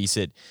going to release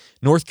it.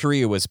 North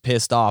Korea was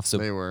pissed off, so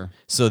They were.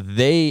 so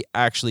they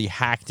actually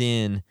hacked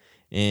in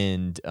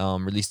and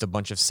released a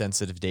bunch of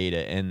sensitive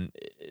data. And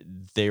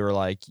they were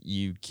like,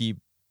 you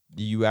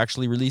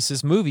actually release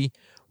this movie,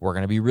 we're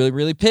going to be really,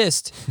 really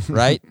pissed,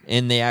 right?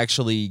 And they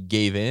actually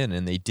gave in,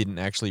 and they didn't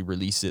actually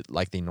release it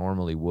like they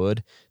normally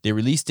would. They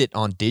released it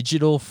on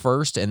digital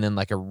first, and then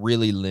like a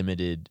really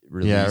limited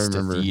release Yeah, I to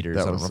remember. theaters.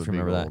 I don't know if you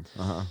remember that.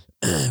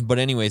 Uh-huh. But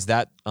anyways,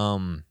 that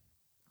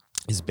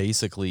is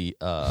basically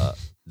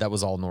that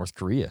was all North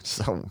Korea,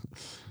 So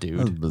dude.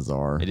 that's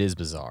bizarre. It is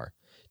bizarre.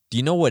 Do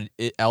you know what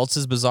else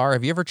is bizarre?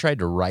 Have you ever tried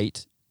to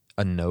write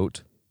a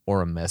note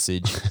or a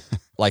message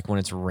like when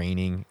it's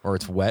raining or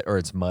it's wet or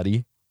it's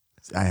muddy?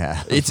 I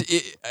have.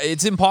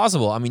 It's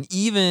impossible. I mean,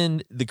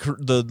 even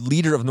the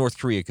leader of North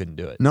Korea couldn't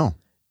do it No.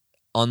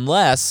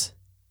 unless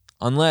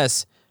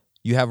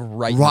you have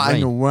right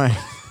Right away.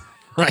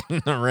 Right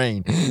in the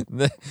rain.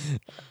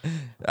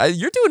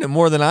 You're doing it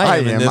more than I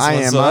am in this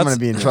one. So I'm going to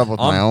be in trouble with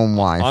my own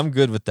wife. I'm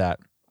good with that.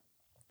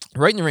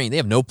 Right in the rain. They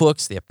have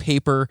notebooks. They have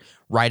paper,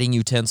 writing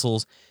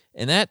utensils,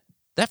 and that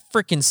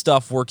freaking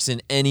stuff works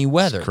in any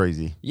weather. It's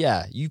crazy.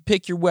 Yeah, you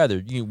pick your weather.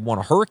 You want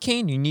a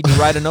hurricane? You need to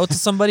write a note to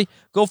somebody?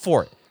 Go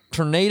for it.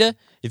 Tornado?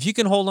 If you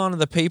can hold on to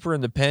the paper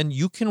and the pen,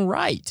 you can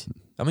write.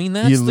 I mean,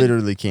 You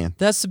literally can.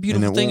 That's the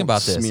beautiful And it thing won't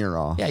about this. smear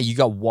off. Yeah, you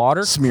got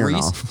water, Smear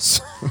grease.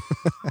 off.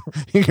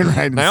 You can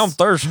write Now I'm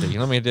thirsty.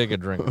 Let me take a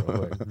drink real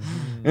quick.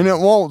 and it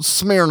won't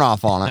smear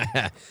off on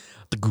it.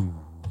 The goo.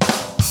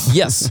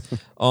 Yes.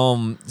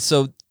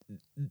 So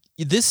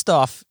this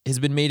stuff has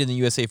been made in the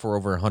USA for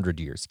over 100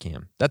 years,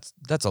 Cam.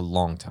 That's a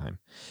long time.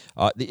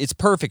 It's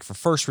perfect for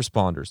first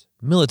responders,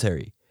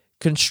 military,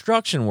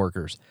 construction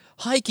workers,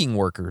 hiking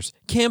workers,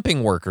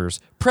 camping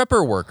workers,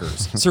 prepper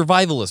workers,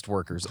 survivalist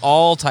workers,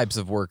 all types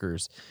of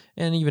workers,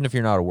 and even if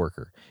you're not a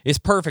worker. It's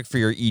perfect for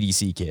your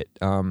EDC kit.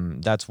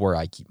 That's where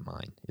I keep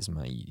mine, is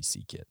my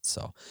EDC kit.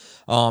 So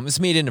it's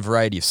made in a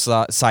variety of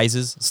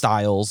sizes,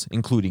 styles,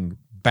 including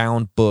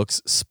bound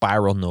books,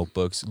 spiral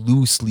notebooks,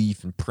 loose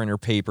leaf and printer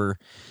paper.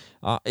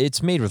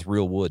 It's made with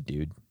real wood,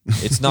 dude.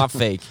 It's not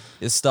fake.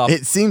 It's stuff.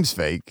 It seems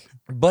fake.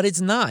 But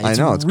it's not. It's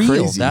I know, it's real.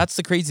 crazy. That's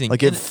the crazy thing.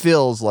 Like And it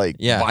feels like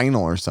Yeah.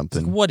 vinyl or it's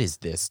something. like, what is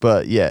this?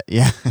 But yeah.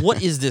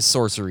 What is this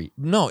sorcery?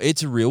 No,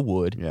 it's real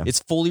wood. Yeah. It's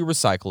fully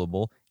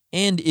recyclable.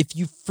 And if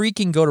you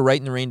freaking go to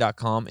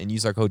writeintherain.com and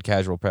use our code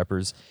Casual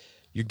Preppers,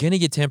 you're going to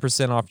get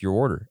 10% off your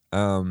order.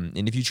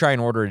 And if you try and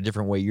order it a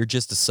different way, you're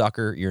just a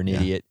sucker. You're an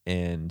idiot.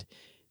 And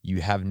you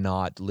have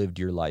not lived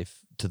your life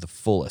to the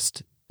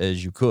fullest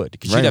as you could.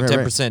 Because Right, you'd have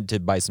right, 10% to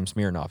buy some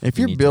Smirnoff. If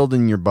you you're need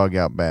building your bug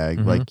out bag,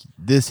 like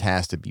this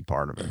has to be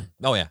part of it. to.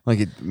 Oh, yeah. Like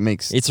it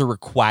makes It's a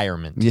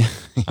requirement. yeah.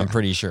 I'm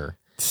pretty sure.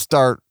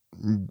 Start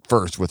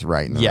first with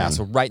writing. Yeah,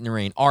 so Right in the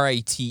Rain,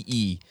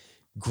 RITE,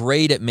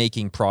 great at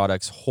making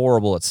products,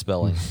 horrible at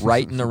spelling.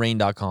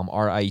 Writeintherain.com,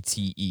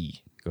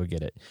 RITE. Go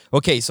get it.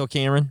 Okay, so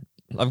Cameron,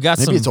 I've got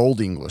maybe some. it's old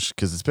English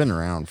because it's been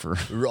around for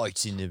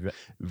Right in the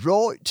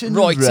right in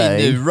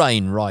the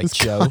rain, right,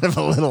 Joe. kind of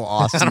a little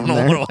awesome. I don't know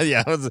there. what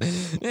it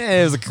was. Yeah,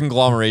 it was a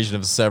conglomeration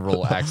of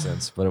several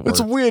accents, but it It's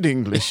worked. weird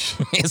English.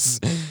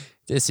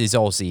 This is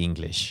Aussie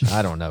English.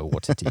 I don't know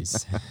what it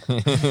is.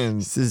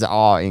 This is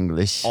all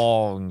English.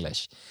 All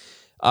English.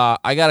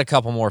 I got a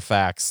couple more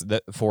facts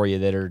for you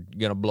that are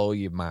gonna blow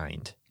your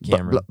mind,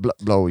 Cameron.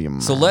 Blow your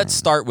mind. So let's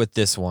start with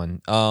this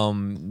one.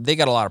 They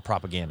got a lot of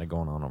propaganda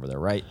going on over there,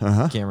 right,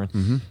 Cameron?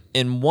 Mm-hmm.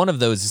 And one of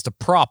those is to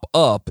prop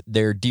up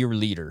their dear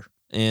leader.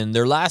 And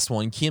their last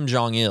one, Kim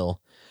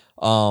Jong-il,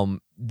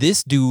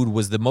 this dude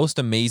was the most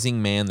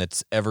amazing man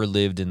that's ever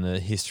lived in the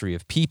history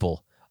of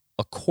people,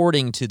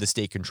 according to the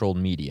state-controlled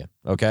media,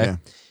 okay? Yeah.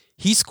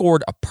 He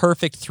scored a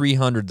perfect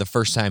 300 the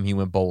first time he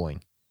went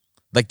bowling.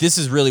 Like, this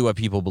is really what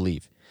people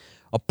believe.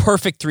 A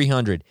perfect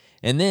 300.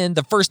 And then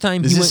the first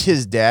time Is he this went...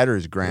 his dad or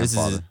his This is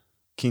grandfather? his-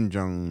 Kim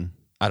Jong.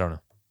 I don't know.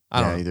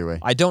 I don't know. Either way.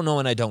 I don't know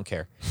and I don't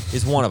care.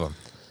 Is one of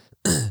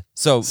them.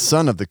 So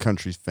Son of the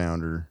country's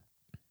founder.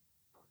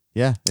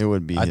 Yeah, it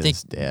would be I his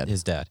think dad.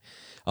 his dad.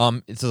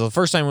 So the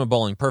first time we went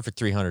bowling, perfect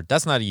 300.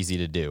 That's not easy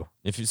to do,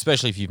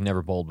 especially if you've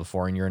never bowled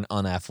before and you're an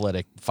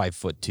unathletic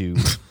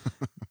 5'2"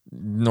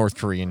 North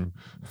Korean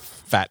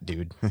fat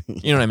dude.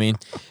 You know what I mean?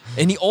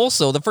 And he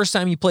also, the first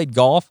time he played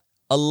golf,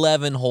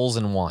 11 holes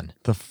in one.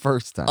 The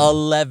first time.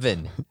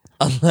 11,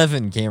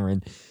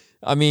 Cameron.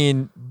 I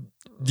mean,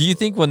 do you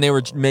think when they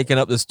were making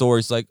up the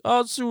stories, like,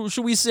 oh, so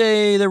should we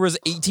say there was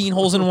 18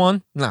 holes in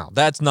one? No,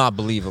 that's not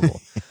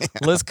believable.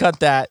 Let's cut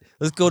that.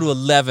 Let's go to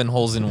 11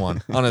 holes in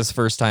one on his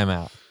first time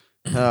out.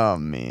 Oh,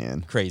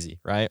 man. Crazy,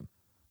 right?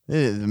 It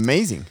is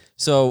amazing.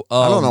 So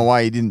I don't know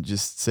why he didn't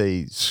just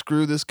say,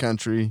 screw this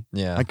country.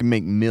 Yeah. I can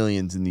make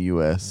millions in the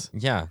U.S.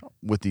 Yeah,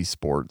 with these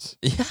sports.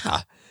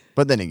 yeah.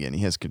 But then again, he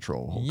has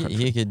control of the whole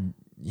country. He could,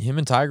 him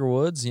and Tiger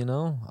Woods, you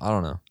know, I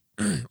don't know.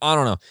 I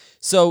don't know.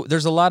 So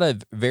there's a lot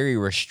of very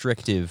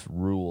restrictive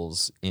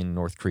rules in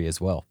North Korea as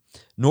well.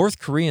 North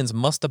Koreans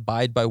must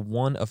abide by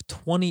one of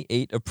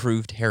 28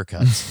 approved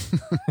haircuts.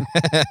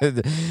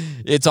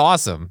 It's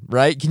awesome,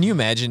 right? Can you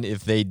imagine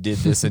if they did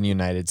this in the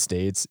United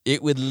States?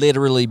 It would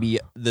literally be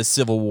the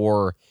Civil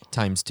War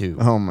times 2.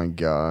 Oh, my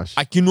gosh.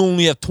 I can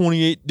only have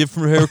 28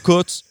 different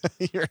haircuts.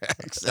 Your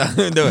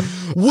accent.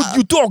 What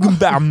you talking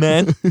about,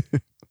 man?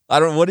 I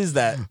don't. What is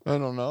that? I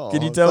don't know.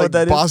 Can you It's tell like what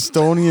that is?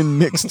 Bostonian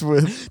mixed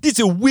with This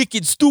is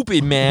wicked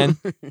stupid, man.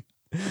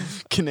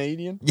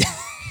 Canadian.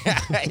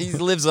 He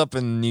lives up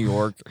in New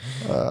York.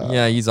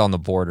 Yeah, he's on the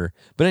border.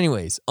 But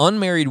anyways,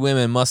 unmarried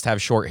women must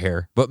have short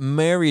hair, but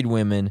married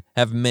women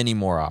have many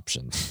more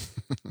options.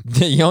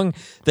 The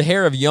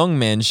hair of young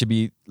men should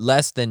be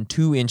less than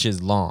 2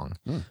 inches long.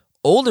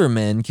 Older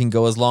men can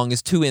go as long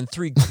as 2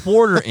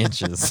 3/4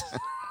 inches,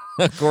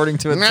 according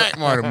to a.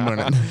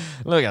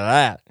 Look at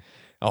that.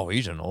 Oh,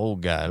 he's an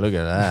old guy. Look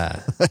at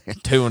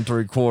that. 2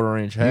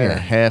 3/4 inch You're hair. a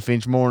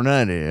half-inch more than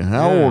I do.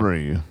 How Yeah. old are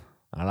you?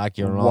 I like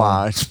your long.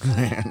 Wise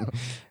man.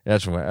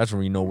 That's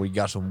when you know we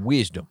got some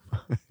wisdom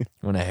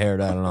when the hair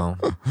that long.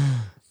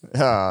 It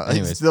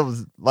Anyways. still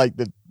was like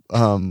the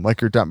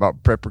like you're talking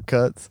about prepper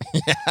cuts.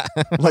 Yeah.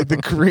 Like the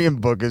Korean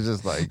book is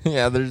just like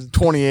Yeah, there's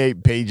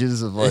 28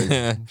 pages of like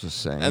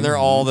just saying, And they're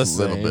all the a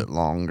little same. bit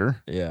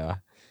longer. yeah.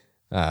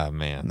 Ah,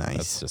 man, Nice.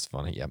 That's just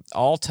funny. Yeah,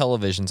 all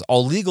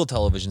legal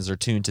televisions are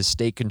tuned to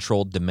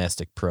state-controlled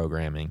domestic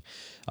programming.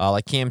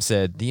 Like Cam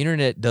said, the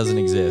internet doesn't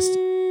exist.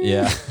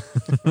 Yeah.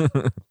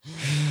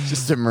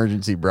 Just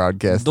emergency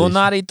broadcast. Do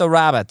not eat the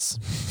rabbits.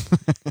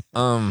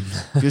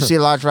 If you see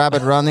a large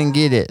rabbit running,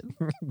 get it.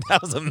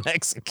 That was a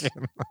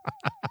Mexican.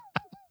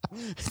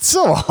 It's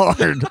so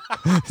hard.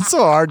 It's so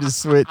hard to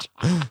switch.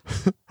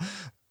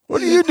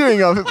 What are you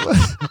doing of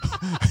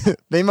it?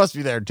 They must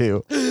be there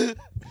too.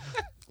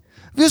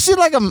 If you see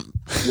like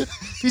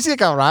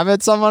a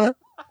rabbit somewhere.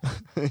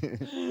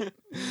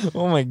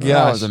 Oh my That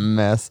gosh. was a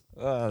mess.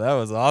 Oh, that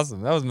was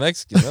awesome. That was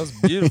Mexican. That was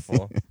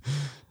beautiful.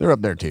 They're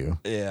up there too.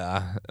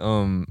 Yeah.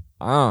 I'm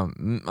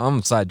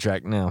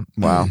sidetracked now.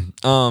 Wow.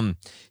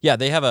 Yeah,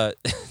 they have an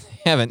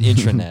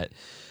intranet.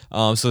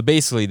 So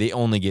basically they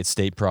only get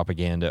state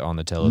propaganda on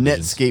the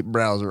television. Netscape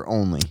browser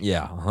only.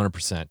 Yeah,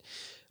 100%.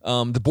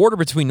 The border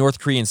between North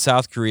Korea and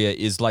South Korea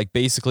is like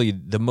basically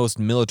the most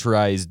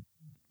militarized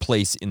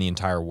place in the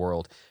entire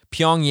world.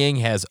 Pyongyang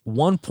has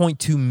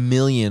 1.2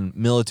 million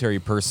military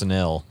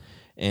personnel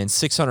and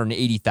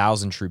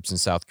 680,000 troops in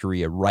South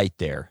Korea right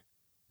there.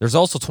 There's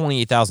also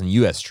 28,000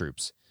 U.S.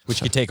 troops,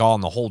 which could take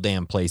on the whole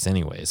damn place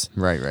anyways.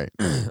 Right.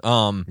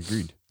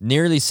 Agreed.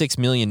 Nearly 6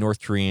 million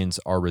North Koreans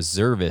are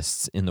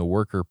reservists in the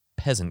Worker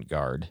Peasant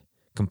Guard,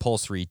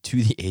 compulsory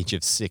to the age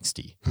of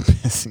 60.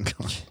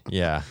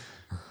 Yeah.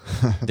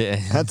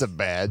 That's a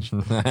badge.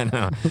 I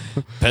know.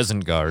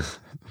 Peasant Guard.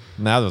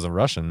 Now there's a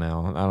Russian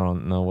now. I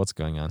don't know what's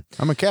going on.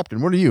 I'm a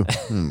captain. What are you?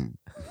 I'm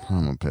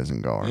a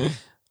peasant guard.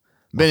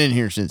 Been in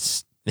here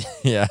since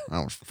Yeah. I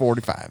was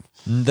 45.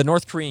 The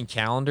North Korean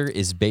calendar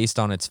is based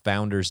on its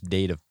founder's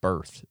date of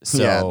birth.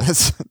 So, Yeah,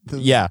 that's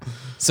yeah.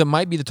 So it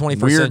might be the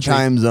 21st weird century.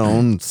 time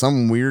zone,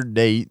 some weird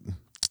date.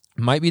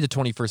 Might be the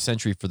 21st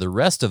century for the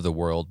rest of the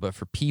world, but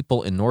for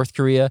people in North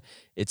Korea,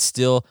 it's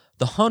still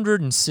the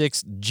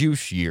 106th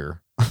Juche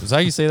year. Is that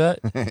how you say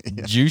that?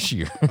 Juche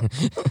year.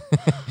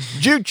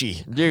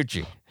 Juchi.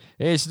 Juche.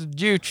 It's the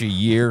Juche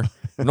year.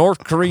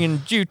 North Korean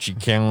Juche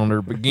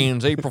calendar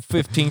begins April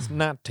 15th,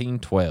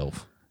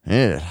 1912. It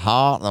is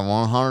hot, the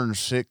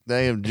 106th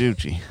day of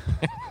Juchi.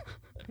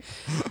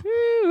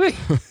 You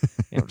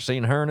haven't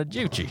seen her in a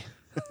Juche.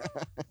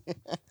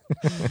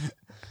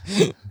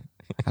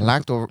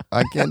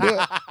 I can't do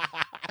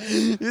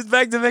it. He's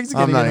back to Mexico.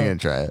 I'm not even going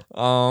to try it.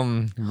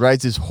 He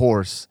rides his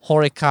horse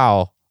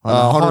Horicao.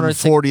 on the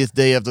 140th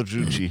day of the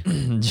Juchi.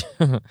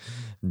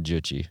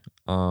 Juchi.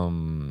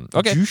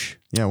 Okay. Juice?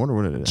 Yeah, I wonder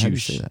what it is. How do you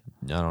say Juice.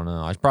 that? I don't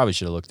know. I probably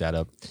should have looked that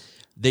up.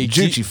 They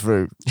Juchi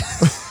fruit.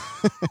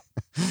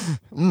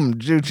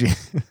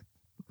 Juchi.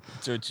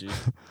 Juchi.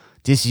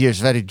 This year's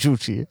very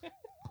juicy.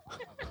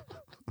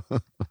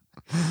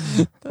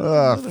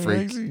 Oh,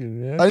 freak.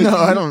 I know.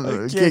 I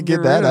don't. Can't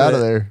get that out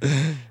of there.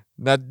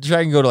 Now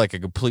try and go to like a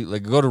complete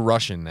go to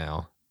Russian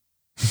now.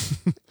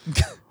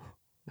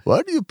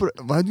 Why do you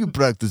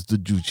practice the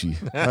juchi?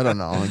 I don't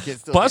know. I can't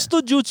still Pass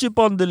the juchi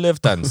on the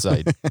left hand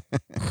side.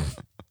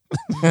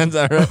 Is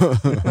that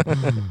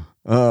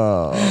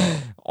right?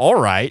 All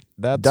right.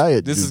 That's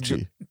diet this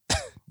juchi. Is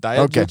diet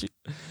Okay. juchi.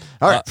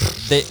 All right.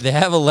 They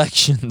have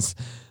elections,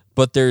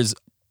 but there's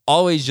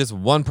always just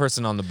one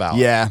person on the ballot.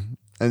 Yeah,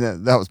 and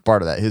that was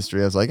part of that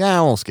history. I was like,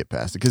 we'll skip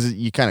past it because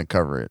you kind of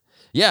cover it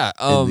Yeah.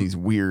 in these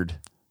weird.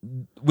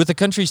 With the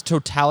country's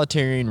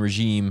totalitarian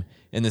regime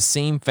and the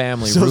same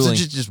family So ruling.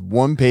 is it just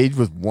one page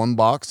with one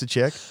box to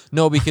check?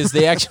 No, because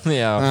they actually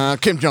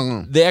Kim Jong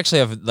Un. they actually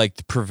have like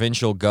the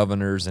provincial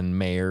governors and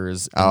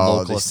mayors and Oh,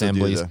 local they still do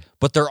assemblies, the-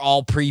 but they're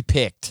all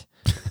pre-picked.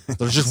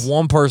 There's just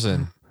one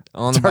person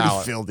on the It's already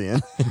ballot. filled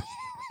in.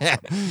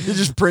 It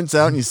just prints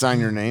out and you sign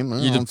your name.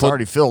 You just It's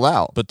already filled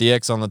out. Put the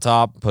X on the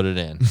top, put it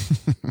in.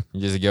 You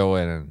just go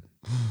in and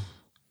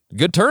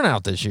good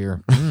turnout this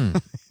year.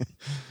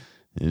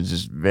 It's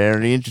just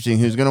very interesting.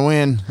 Who's going to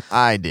win?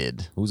 I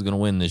did. Who's gonna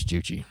win this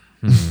Juchi?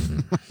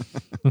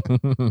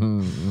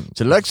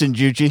 It's election,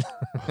 Juchi.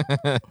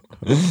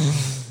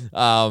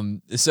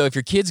 So if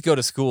your kids go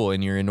to school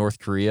and you're in North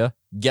Korea,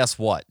 guess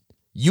what?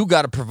 You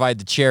got to provide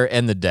the chair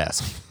and the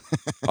desk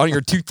on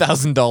your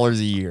 $2,000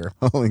 a year.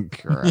 Holy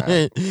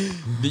crap.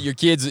 Your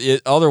kids,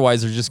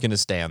 otherwise, they're just gonna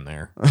stand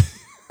there.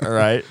 All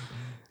right,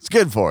 It's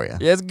good for you.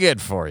 yeah, it's good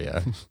for you.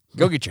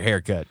 Go get your hair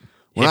cut.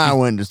 When I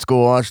went to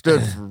school, I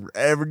stood for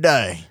every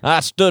day. I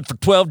stood for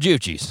 12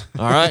 Juchis.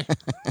 All right.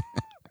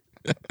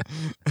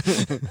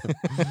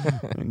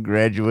 And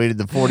graduated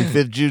the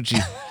 45th Juchi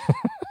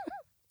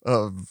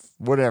of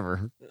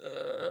whatever.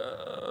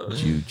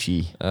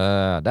 Juchi.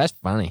 That's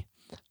funny.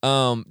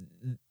 A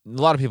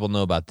lot of people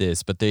know about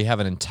this, but they have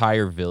an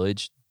entire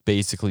village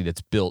basically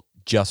that's built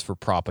just for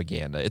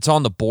propaganda. It's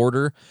on the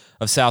border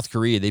of South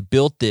Korea. They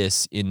built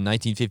this in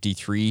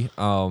 1953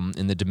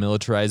 in the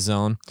demilitarized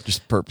zone.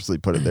 Just purposely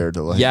put it there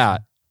to like.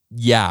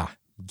 Yeah,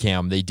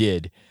 Cam, they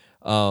did.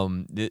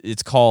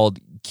 It's called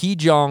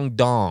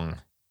Kijong-dong.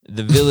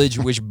 the village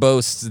which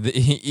boasts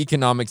the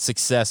economic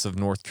success of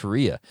North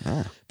Korea.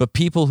 But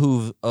people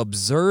who've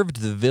observed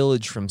the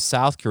village from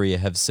South Korea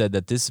have said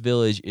that this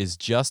village is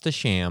just a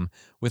sham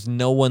with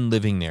no one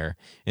living there,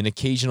 and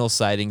occasional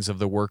sightings of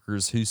the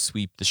workers who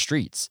sweep the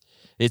streets.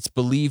 It's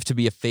believed to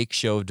be a fake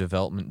show of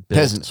development built,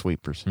 Peasant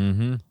sweepers.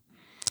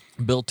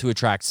 built to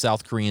attract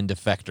South Korean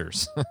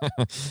defectors.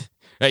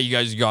 Hey, you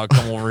guys got to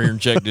come over here and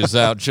check this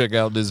out. Check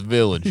out this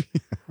village.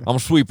 I'm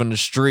sweeping the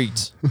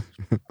streets.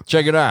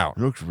 Check it out.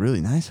 It looks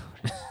really nice.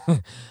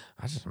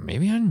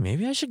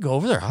 Maybe I should go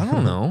over there. I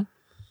don't know.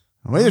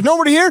 Wait, there's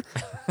nobody here?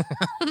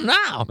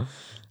 No.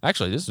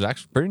 Actually, this is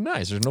actually pretty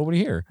nice. There's nobody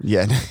here.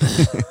 Yeah.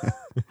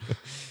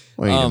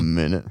 Wait a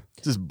minute.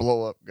 Just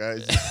blow up,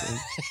 guys.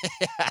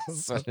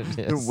 That's what it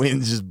The is.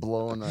 wind's just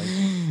blowing.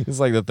 It's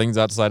like the things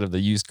outside of the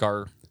used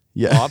car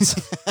Yeah. lots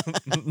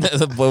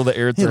that blow the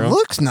air It through 'em.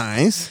 looks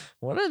nice.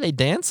 What are they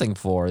dancing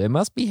for? They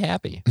must be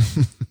happy.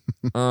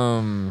 Is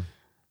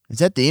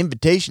that the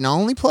invitation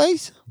only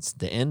place? It's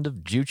the end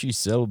of Juchi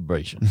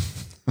celebration.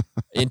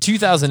 In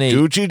 2008,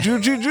 Juchi,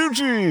 juchi,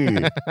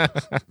 juchi.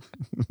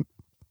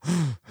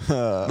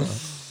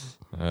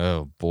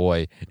 oh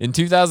boy. In How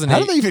 2008,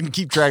 do they even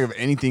keep track of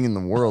anything in the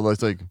world?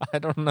 It's like, I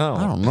don't know.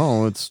 I don't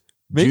know. It's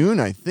Maybe- June,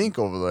 I think,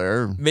 over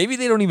there. Maybe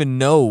they don't even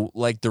know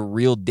like the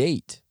real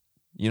date.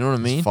 You know what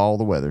I mean? Just follow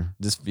the weather.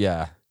 Just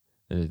yeah.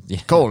 Yeah.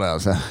 Cold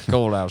outside.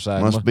 Cold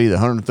outside. Must be the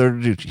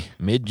 103rd Juchi.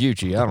 Mid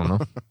Juchi. I don't know.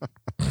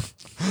 I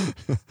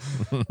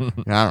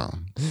don't know.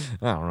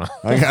 I don't know.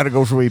 I got to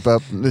go sweep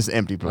up this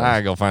empty place.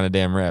 I go find a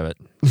damn rabbit.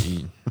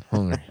 Eat.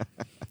 Hungry.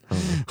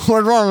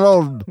 What's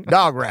wrong with those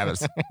dog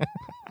rabbits?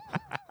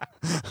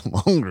 I'm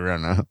hungry right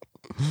now.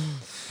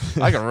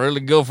 I can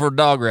really go for a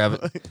dog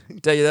rabbit.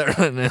 Tell you that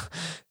right now.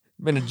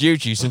 Been a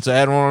Juchi since I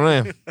had one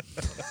of them.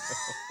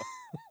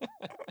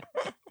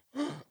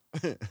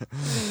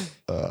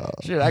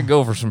 Shit, I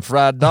go for some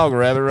fried dog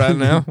rabbit right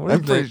now. What do you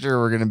I'm pretty think? sure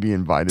we're going to be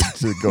invited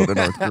to go to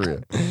North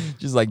Korea.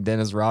 Just like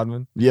Dennis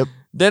Rodman. Yep.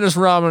 Dennis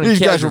Rodman and These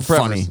guys Casual are Preppers.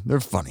 funny. They're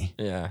funny.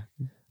 Yeah.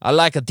 I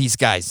like it, these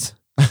guys.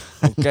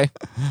 Okay.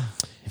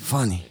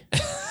 Funny.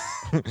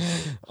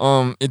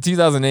 In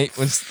 2008,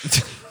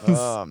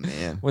 Oh,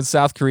 man. when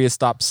South Korea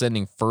stopped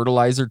sending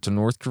fertilizer to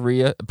North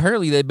Korea,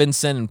 apparently they've been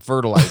sending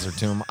fertilizer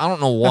to them. I don't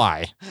know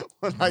why.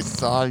 When I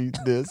saw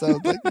this, I was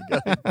like, you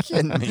gotta be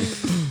kidding me.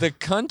 The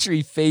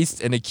country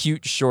faced an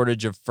acute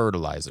shortage of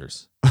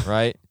fertilizers,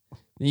 right?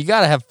 You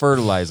got to have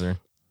fertilizer.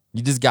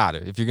 You just got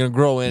to if you're going to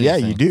grow anything.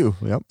 Yeah, you do.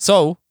 Yep.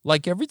 So,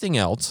 like everything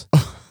else,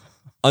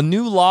 a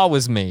new law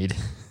was made,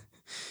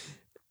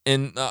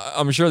 and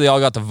I'm sure they all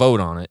got to vote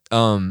on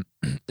it.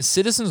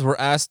 Citizens were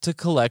asked to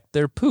collect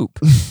their poop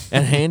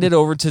and hand it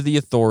over to the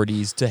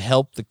authorities to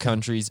help the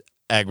country's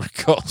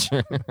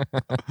agriculture.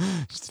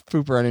 Just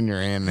poop right in your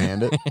hand and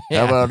hand it. Yeah.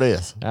 How about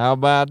this? How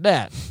about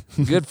that?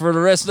 Good for the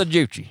rest of the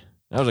Juchi.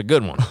 That was a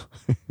good one.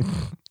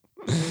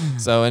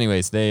 So,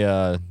 anyways,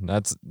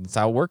 that's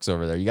how it works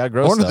over there. You got to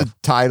grow I wonder stuff. the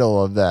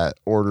title of that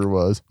order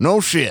was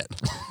No Shit.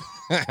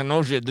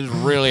 No shit, this is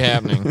really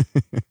happening.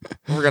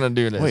 We're gonna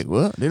do this. Wait,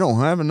 what? They don't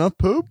have enough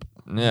poop?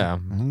 Yeah,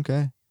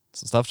 Okay.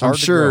 stuff's I'm hard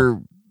to grow.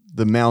 sure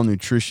the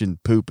malnutrition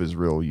poop is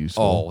real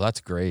useful. Oh,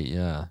 that's great.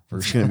 Yeah, for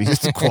It's sure. going to be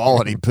just a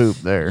quality poop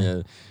there.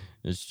 Yeah,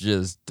 it's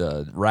just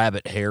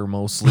rabbit hair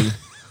mostly.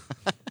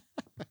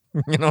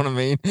 You know what I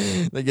mean?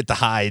 They get the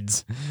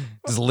hides,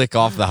 just lick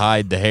off the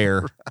hide, the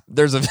hair.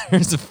 There's a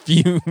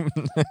few.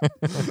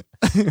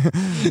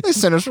 They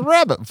sent us a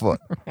rabbit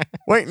foot.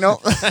 Wait, no.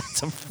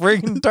 It's a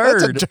friggin'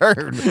 turd. That's a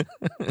turd.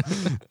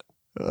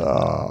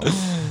 Oh,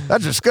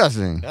 that's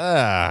disgusting.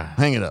 Ah,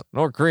 Hang it up.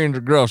 North Koreans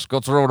are gross. Go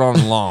throw it on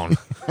the lawn.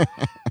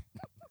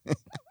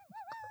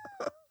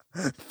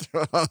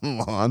 Throw it on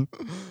the lawn.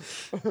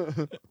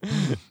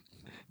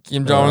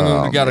 Kim Jong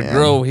Un Oh, got to man.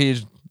 grow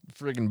his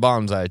friggin'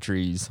 bonsai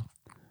trees.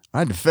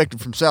 I defected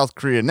from South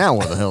Korea. Now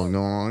what the hell is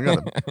going on? I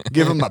got to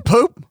give him my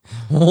poop?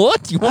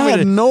 What? You I want me had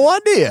to? no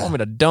Want idea. me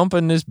to dump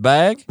in this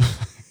bag?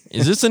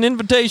 Is this an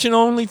invitation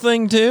only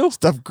thing too?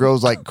 Stuff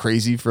grows like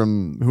crazy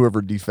from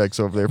whoever defects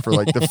over there for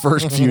like the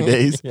first few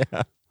days.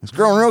 Yeah. It's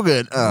growing real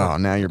good. Oh,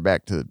 now you're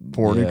back to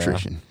poor Yeah.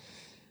 nutrition.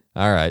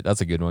 All right,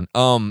 that's a good one.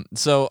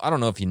 So I don't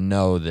know if you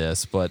know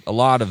this, but a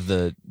lot of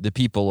the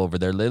people over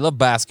there, they love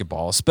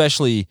basketball,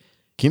 especially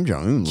Kim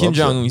Jong Un. Kim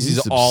Jong Un.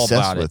 He's all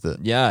obsessed about with it.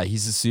 Yeah,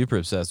 he's super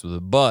obsessed with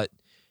it, but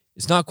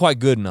it's not quite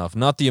good enough.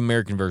 Not the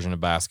American version of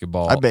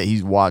basketball. I bet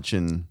he's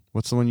watching.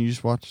 What's the one you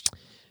just watched?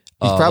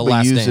 He's The probably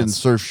Last using Dance.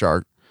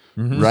 Surfshark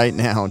right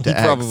now to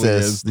He probably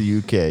access is. the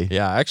UK.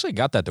 Yeah, I actually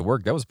got that to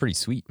work. That was pretty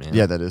sweet, man.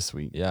 Yeah, that is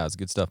sweet. Yeah, it's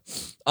good stuff.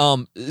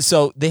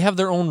 So they have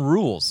their own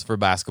rules for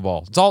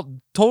basketball. It's all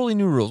totally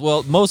new rules.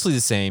 Well, mostly the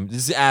same.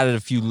 Just added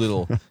a few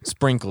little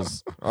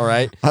sprinkles. All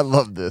right. I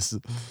love this.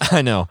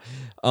 I know.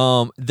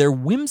 Their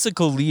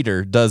whimsical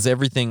leader does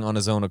everything on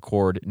his own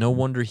accord. No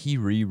wonder he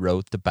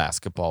rewrote the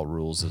basketball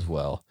rules as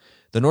well.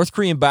 The North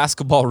Korean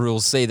basketball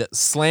rules say that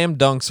slam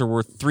dunks are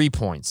worth 3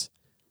 points.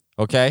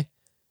 Okay?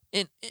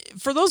 And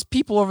for those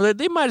people over there,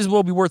 they might as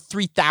well be worth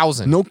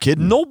 3,000. No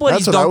kidding.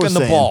 Nobody's That's what I dunking was the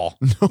saying. ball.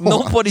 No,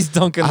 Nobody's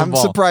dunking the I'm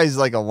ball. surprised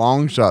like a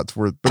long shot's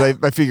worth, but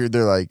I figured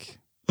they're like,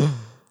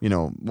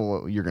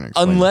 well, you're gonna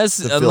explain Unless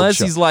The field unless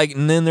shot. he's like,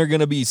 and then they're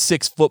gonna be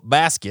 6-foot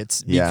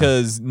baskets Yeah.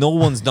 because no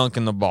one's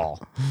dunking the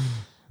ball.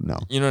 no,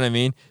 You know what I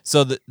mean?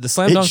 So the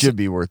slam it dunks should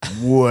be worth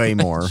way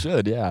more.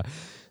 should, yeah.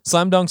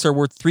 Slam dunks are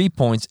worth 3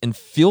 points, and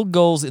field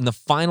goals in the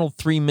final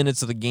 3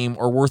 minutes of the game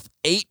are worth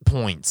 8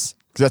 points.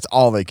 'Cause that's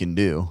all they can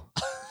do.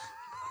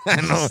 I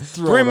know.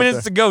 throw 3 it up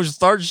minutes to go.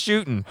 Start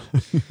shooting.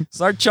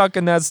 Start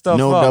chucking that stuff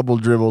No up. double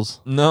dribbles.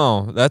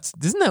 No,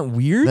 isn't that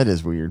weird? That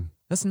is weird.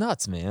 That's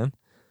nuts, man.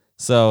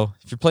 So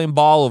if you're playing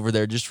ball over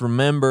there, just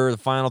remember the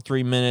final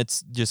 3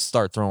 minutes. Just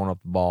start throwing up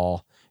the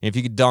ball. And if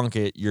you could dunk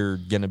it, you're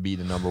gonna be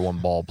the number one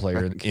ball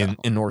player in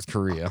North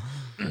Korea.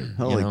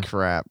 Holy know?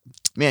 crap,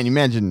 man! You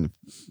imagine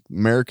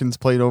Americans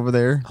played over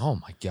there. Oh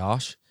my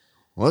gosh.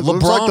 Well, it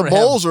looks like LeBron the would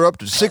have- Bulls are up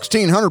to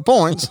 1,600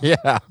 points.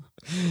 Yeah.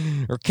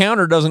 Our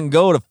counter doesn't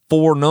go to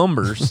 4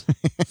 numbers.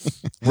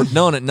 We're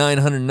done at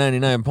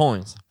 999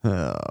 points.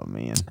 Oh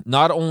man,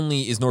 Not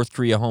only is North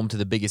Korea home to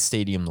the biggest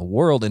stadium in the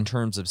world in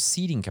terms of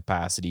seating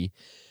capacity,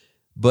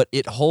 but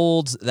it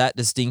holds that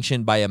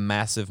distinction by a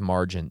massive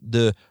margin.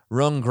 The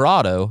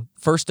Rungrado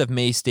 1st of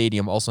May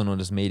Stadium, also known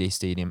as Mayday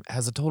Stadium,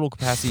 has a total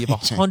capacity of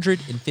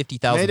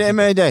 150,000 Mayday, people.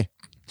 Mayday.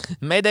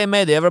 Mayday,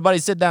 Mayday, everybody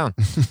sit down.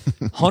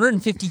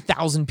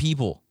 150,000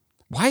 people.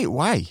 Why?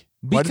 Why do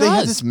they have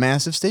Because- this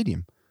massive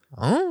stadium?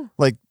 Huh?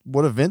 Like,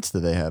 what events do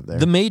they have there?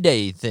 The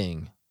Mayday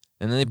thing.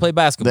 And then they play The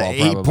basketball.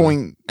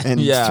 8-point and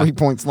Yeah.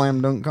 3-point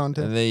slam dunk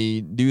contest. And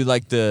they do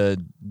like the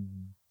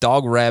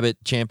dog rabbit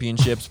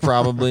championships,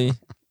 probably.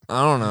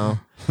 I don't know.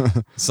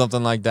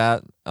 Something like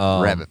that.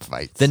 Rabbit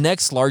fights. The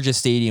next largest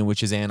stadium,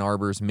 which is Ann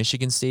Arbor's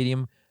Michigan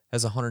Stadium,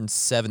 has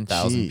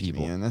 107,000 Jeez,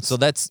 people. man, that's so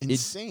it's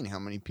insane. How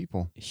many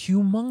people?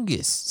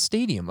 humongous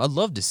stadium. I'd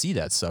love to see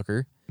that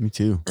sucker. Me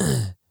too.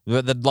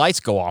 But the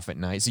lights go off at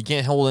night, so you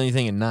can't hold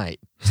anything at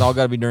night. It's all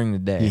got to be during the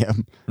day. Yeah.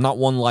 Not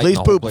one light. in Please the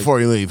whole poop place. before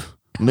you leave.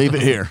 Leave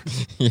it here.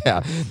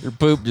 Yeah, your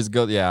poop just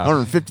goes. Yeah,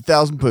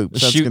 150,000 poops. the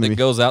That's chute gonna that be.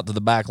 goes out to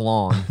the back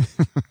lawn.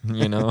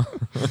 You know,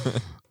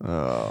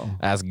 Oh,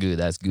 that's good.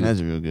 That's good. that's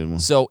a real good one.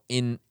 So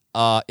in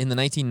the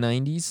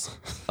 1990s,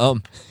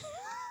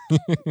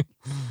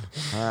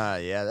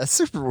 Yeah, that's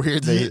super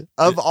weird.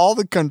 Of all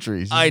the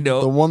countries, I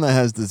know. the one that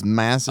has this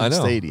massive I know.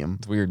 stadium.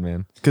 it's weird,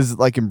 man. Because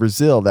like in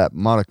Brazil, that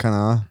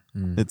Maracanã,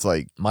 it's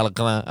like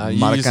Maracanã.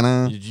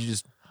 Maracanã. You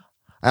just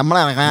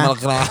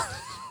Maracanã.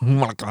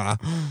 Maracanã.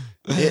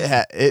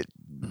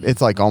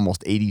 It's like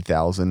almost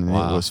 80,000, and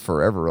Wow. it was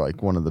forever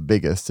like one of the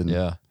biggest. And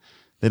Yeah,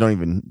 they don't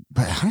even.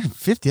 But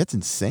 150. That's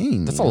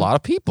insane. that's man. a lot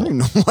of I people. don't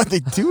even know what they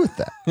do with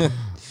that.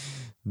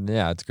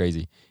 Yeah, it's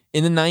crazy.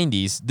 In the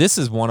 90s, this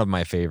is one of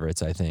my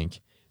favorites, I think.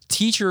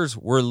 Teachers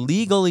were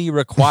legally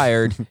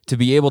required to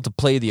be able to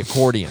play the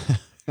accordion.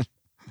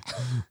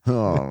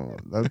 Oh,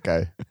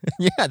 okay.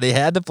 Yeah, they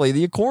had to play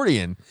the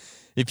accordion.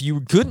 If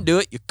you couldn't do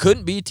it, you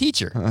couldn't be a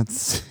teacher.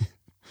 That's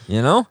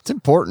You know? it's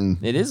important.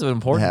 It is an to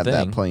important have thing.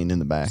 that playing in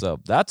the back. So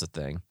that's a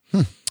thing.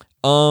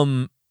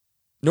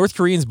 North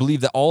Koreans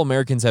believe that all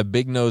Americans have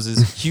big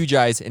noses, huge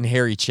eyes, and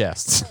hairy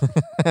chests.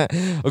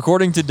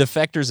 According to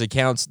defectors'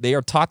 accounts, they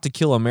are taught to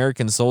kill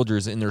American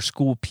soldiers in their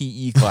school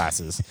PE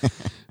classes.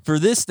 For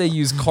this, they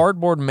use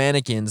cardboard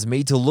mannequins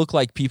made to look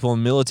like people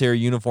in military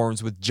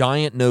uniforms with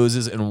giant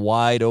noses and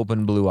wide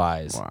open blue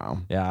eyes. Wow,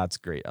 Yeah, that's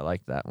great. I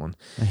like that one.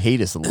 I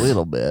hate us a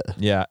little bit.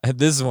 Yeah,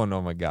 this one,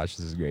 oh my gosh,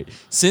 this is great.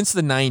 Since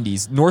the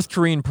 90s, North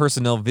Korean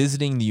personnel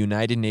visiting the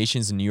United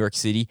Nations in New York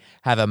City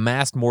have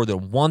amassed more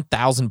than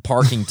 1,000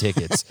 parking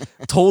tickets,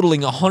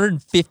 totaling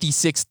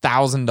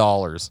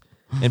 $156,000,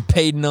 and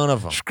paid none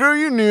of them. Screw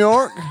you, New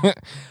York.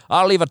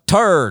 I'll leave a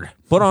turd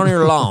put on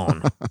your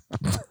lawn.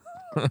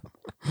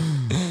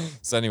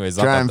 So anyways,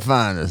 I Try thought and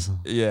find us.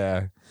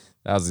 yeah,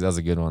 that was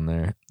a good one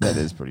there. That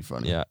is pretty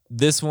funny. Yeah.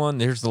 This one,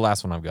 here's the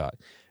last one I've got.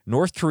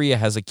 North Korea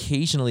has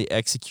occasionally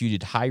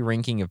executed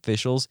high-ranking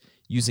officials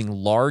using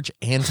large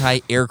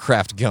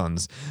anti-aircraft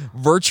guns,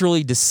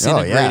 virtually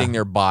disintegrating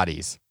their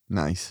bodies.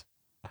 Nice.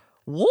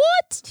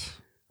 What?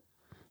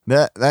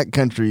 That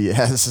country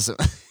has some.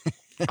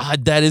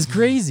 That is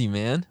crazy,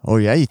 man. Oh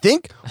yeah, you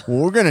think? Well,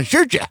 we're gonna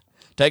shoot you.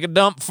 Take a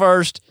dump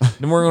first,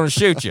 then we're going to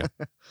shoot you.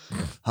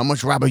 How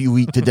much rubber you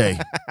eat today?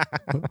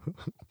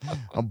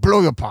 I'll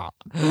blow your pop.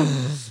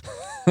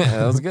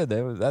 That was good.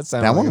 That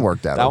sounded That one like-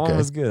 worked out That okay. one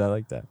was good. I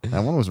like that.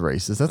 That one was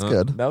racist. That's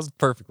good. That was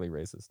perfectly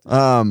racist.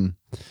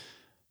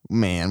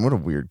 Man, what a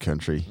weird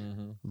country.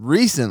 Mm-hmm.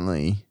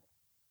 Recently,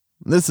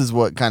 this is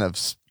what kind of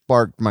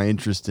sparked my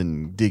interest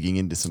in digging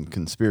into some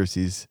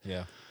conspiracies.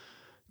 Yeah.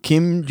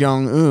 Kim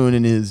Jong-un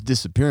and his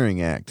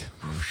disappearing act.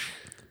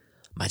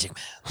 Magic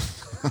man.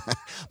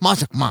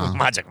 Magic man.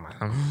 Magic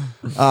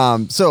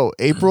man. So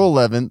April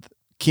 11th,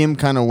 Kim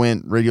kind of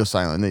went radio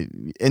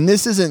silent. And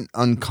this isn't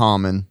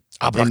uncommon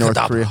in North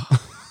Abracadabra. Korea.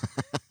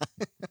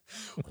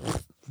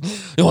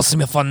 You want to see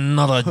me for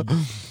another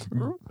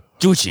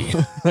Juchi.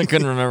 I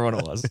couldn't remember what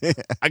it was.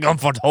 I gone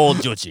for the whole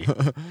Juchi.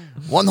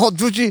 One whole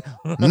Juchi,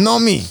 no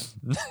me.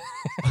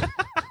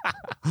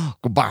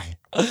 Goodbye.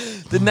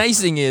 The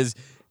nice thing is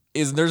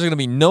there's going to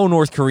be no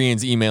North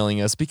Koreans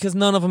emailing us because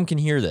none of them can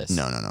hear this.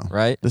 No.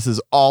 Right? This is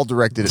all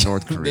directed at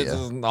North Korea. This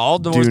is all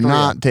North Do Korea.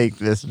 not take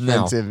this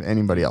No. offensive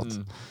anybody else.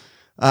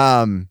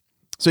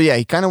 So yeah,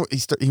 he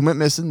went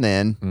missing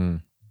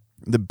then.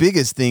 The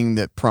biggest thing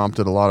that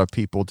prompted a lot of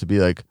people to be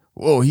like,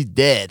 "Whoa, he's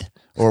dead,"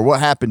 or "What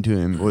happened to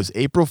him?" was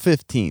April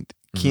 15th.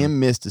 Kim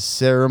missed a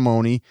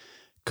ceremony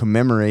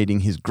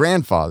commemorating his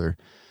grandfather,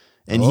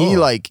 and he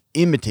like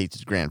imitates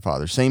his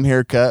grandfather. Same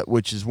haircut,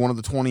 which is one of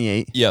the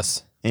 28.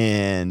 Yes.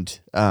 And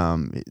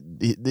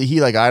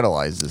he like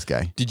idolized this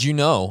guy. Did you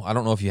know, I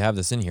don't know if you have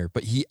this in here,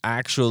 but he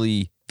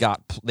actually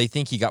they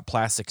think he got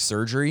plastic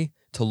surgery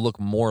to look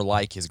more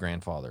like his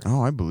grandfather.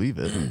 Oh, I believe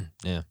it.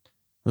 Yeah.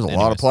 There's a lot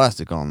Anyways. of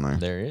plastic on there.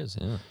 There he is.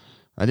 Yeah.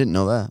 I didn't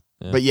know that.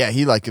 Yeah. But yeah,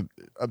 he like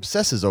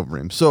obsesses over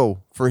him.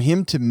 So for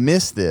him to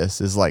miss this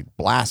is like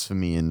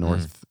blasphemy in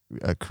North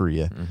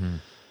Korea.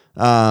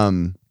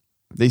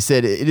 They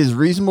said it is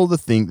reasonable to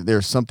think that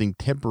there's something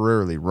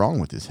temporarily wrong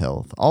with his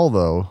health,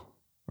 although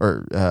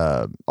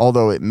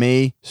it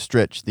may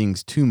stretch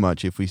things too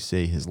much if we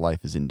say his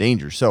life is in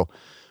danger. So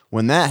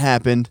when that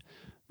happened,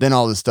 then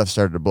all this stuff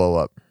started to blow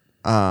up.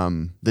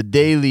 The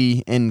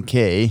Daily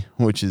NK,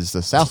 which is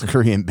a South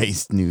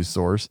Korean-based news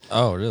source,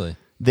 Oh, really?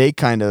 they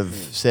kind of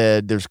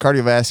said there's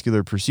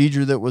cardiovascular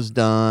procedure that was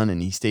done,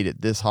 and he stayed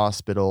at this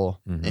hospital,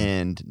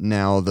 and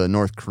now the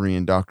North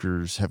Korean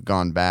doctors have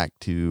gone back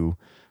to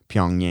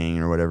Pyongyang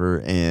or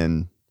whatever,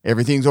 and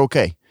everything's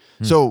okay.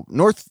 So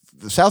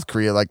South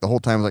Korea, like the whole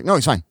time, was like, no,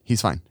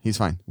 he's fine,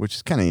 which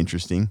is kind of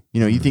interesting.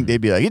 You know, you think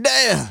they'd be like,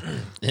 yeah,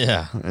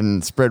 Yeah.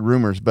 and spread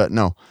rumors, but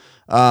no.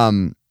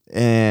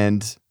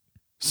 And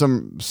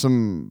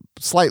some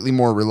slightly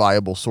more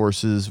reliable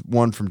sources,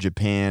 one from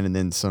Japan and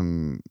then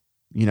some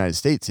United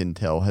States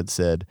intel, had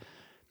said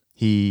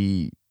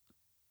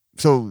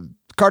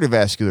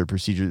cardiovascular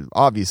procedure,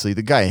 obviously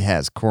the guy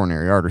has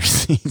coronary artery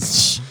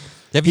disease.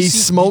 He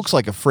smokes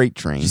like a freight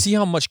train. Did you see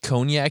how much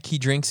cognac he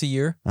drinks a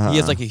year? He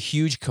has like a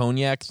huge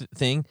cognac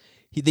thing.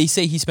 They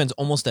say he spends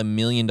almost $1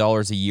 million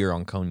a year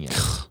on cognac.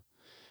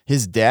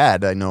 His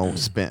dad, I know,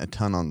 spent a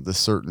ton on this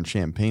certain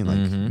champagne,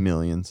 like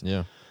millions.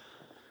 Yeah.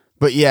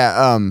 But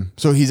yeah,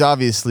 so he's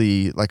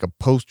obviously like a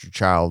poster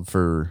child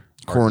for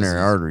coronary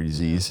artery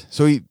disease.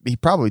 So he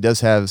probably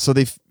does have,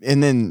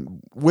 and then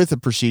with a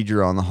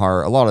procedure on the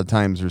heart, a lot of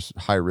times there's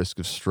high risk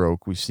of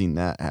stroke. We've seen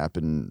that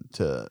happen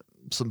to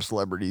some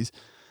celebrities.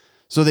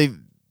 So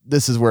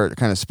this is where it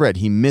kind of spread.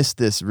 He missed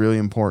this really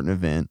important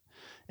event,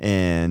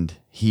 and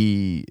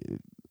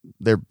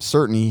they're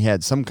certain he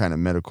had some kind of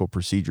medical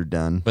procedure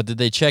done. But did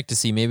they check to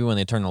see maybe when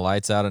they turn the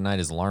lights out at night,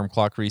 his alarm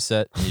clock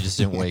reset and he just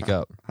didn't wake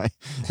up?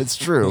 It's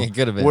true. It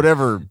could have been.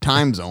 Whatever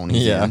time zone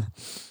he's Yeah. in.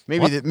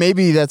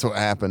 Maybe that's what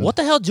happened. What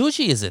the hell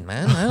Juchi is it,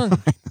 man?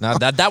 No,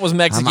 that was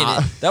Mexican.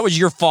 That was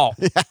your fault.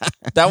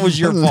 That was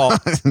your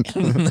fault.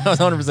 That was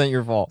 100%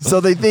 your fault.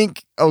 So they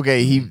think,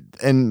 okay,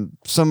 and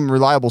some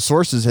reliable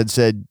sources had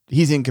said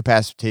he's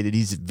incapacitated.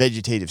 He's in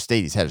vegetative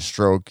state. He's had a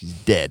stroke. He's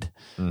dead.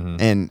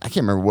 And I can't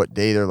remember what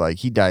day they're like,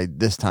 he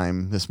died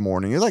this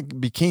morning. It like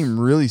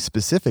became really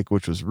specific,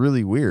 which was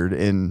really weird.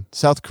 And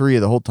South Korea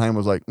the whole time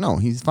was like, no,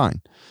 he's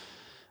fine.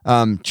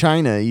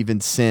 China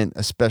even sent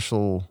a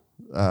special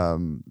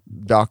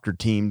doctor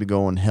team to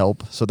go and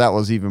help. So that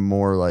was even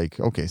more like,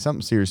 okay,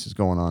 something serious is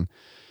going on.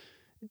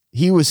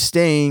 He was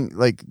staying,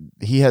 like,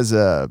 he has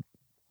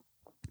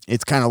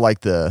it's kind of like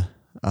the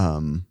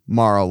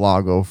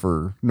Mar-a-Lago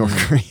for North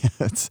Korea.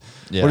 It's,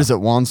 Yeah. What is it,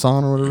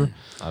 Wonton or whatever?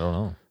 I don't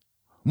know.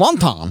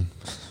 Wonton.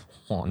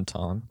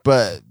 Wonton.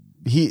 But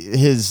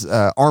his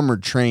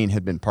armored train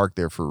had been parked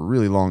there for a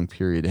really long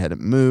period. It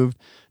hadn't moved,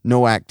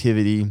 no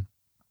activity.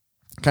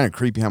 Kind of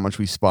creepy how much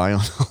we spy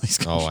on all these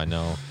countries. Oh, I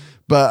know.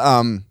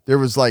 But there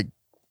was like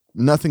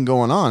nothing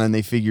going on, and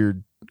they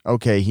figured,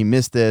 okay, he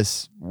missed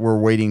this. We're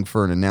waiting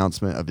for an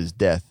announcement of his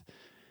death,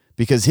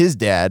 because his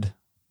dad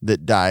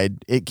that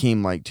died, it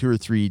came like 2 or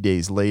 3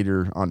 days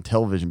later on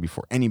television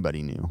before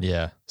anybody knew.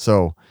 Yeah.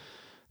 So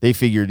they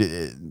figured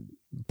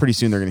pretty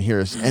soon they're going to hear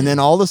us. And then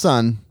all of a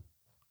sudden,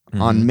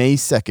 on May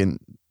 2nd,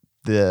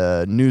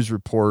 the news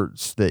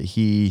reports that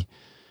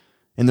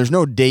and there's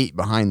no date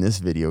behind this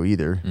video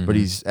either, but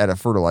he's at a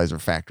fertilizer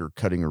factory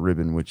cutting a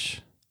ribbon,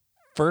 which...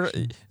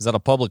 Is that a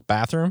public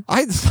bathroom?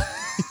 Just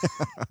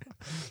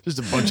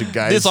a bunch of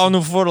guys. This all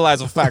new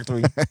fertilizer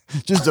factory.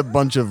 Just a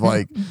bunch of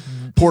like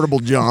portable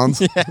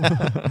Johns.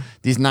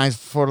 These nice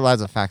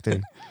fertilizer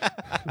factory.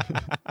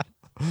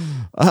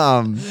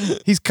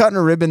 He's cutting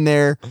a ribbon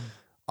there.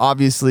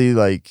 Obviously,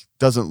 like,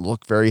 doesn't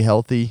look very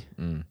healthy.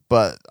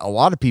 But a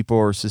lot of people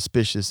are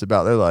suspicious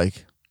about. They're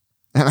like,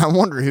 and I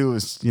wonder who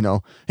was,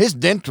 his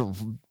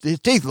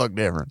teeth look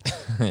different.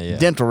 Yeah.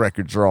 Dental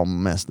records are all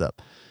messed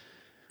up.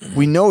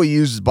 We know he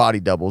uses body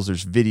doubles.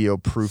 There's video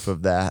proof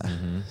of that.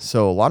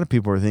 So a lot of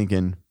people are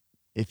thinking,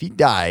 if he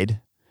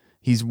died,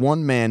 he's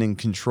one man in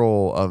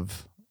control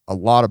of a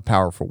lot of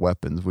powerful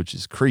weapons, which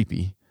is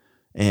creepy.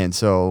 And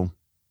so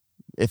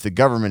if the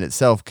government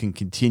itself can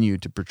continue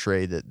to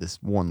portray that this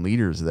one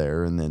leader is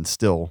there and then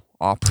still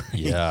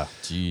operate,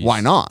 Jeez.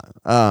 why not?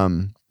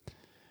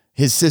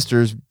 His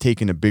sister's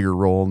taken a bigger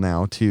role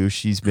now too.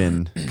 She's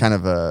been kind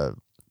of a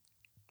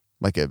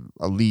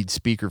lead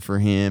speaker for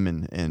him,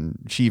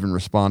 and she even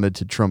responded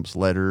to Trump's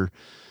letter.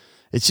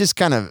 It's just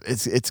kind of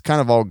it's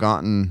kind of all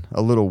gotten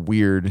a little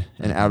weird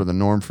and out of the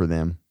norm for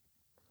them.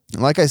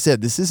 And like I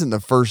said, this isn't the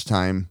first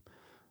time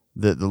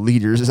that the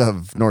leaders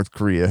of North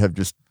Korea have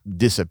just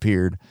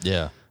disappeared.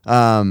 Yeah.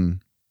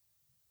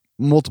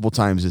 Multiple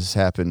times this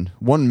happened.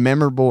 One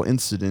memorable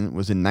incident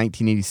was in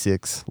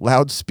 1986.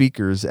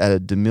 Loudspeakers at a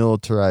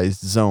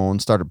demilitarized zone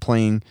started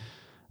playing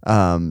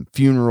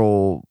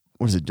funeral.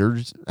 What is it?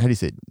 Dirge? How do you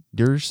say it?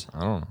 Dirge? I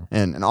don't know.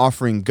 And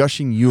offering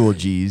gushing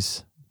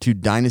eulogies to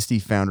dynasty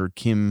founder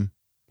Kim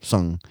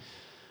Sung.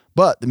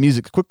 But the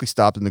music quickly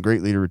stopped and the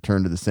great leader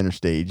returned to the center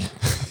stage.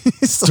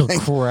 It's like,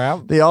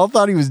 crap. they all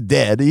thought he was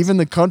dead. Even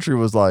the country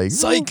was like,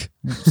 Psych.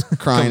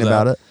 crying Comes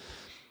about out. it.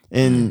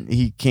 And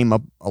he came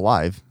up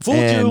alive. Fooled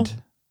you. and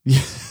you.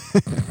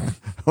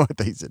 I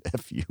thought he said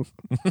F you.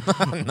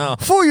 No.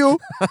 Fool you.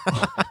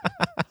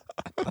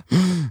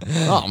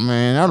 Oh,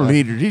 man. Our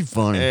leader, he's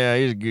funny. Yeah,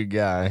 he's a good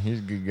guy. He's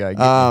a good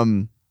guy.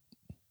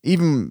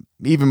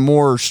 Even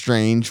more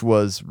strange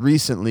was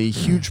recently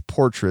huge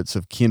portraits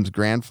of Kim's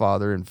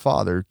grandfather and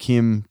father,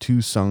 Kim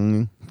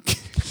Tu-sung.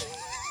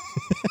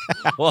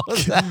 What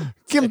was that?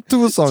 Kim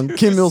Tu-sung,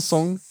 Kim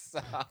Il-sung,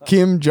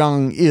 Kim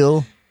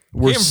Jong-il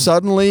were Kim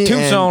suddenly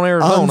Tucson, and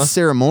Arizona.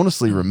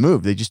 unceremoniously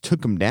removed. They just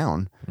took them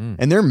down.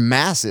 And they're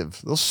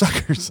massive. Those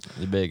suckers.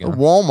 They're big, huh?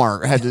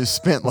 Walmart had to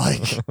spend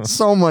like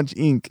so much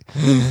ink.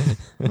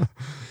 I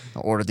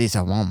ordered these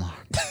at Walmart.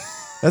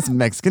 That's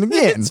Mexican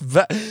again.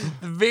 The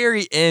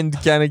very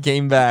end kind of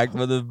came back,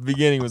 but the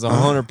beginning was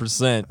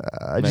 100%.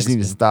 I just need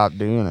to stop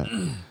doing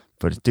it.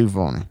 But it's too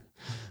funny.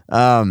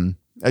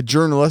 A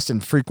journalist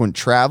and frequent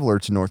traveler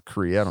to North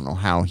Korea, I don't know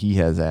how he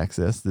has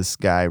access, this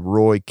guy,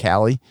 Roy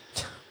Calley,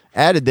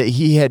 added that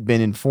he had been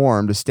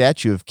informed a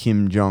statue of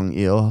Kim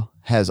Jong-il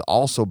has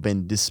also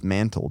been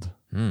dismantled.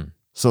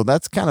 So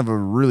that's kind of a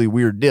really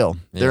weird deal.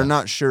 They're Yeah.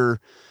 not sure,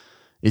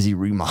 is he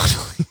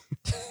remodeling?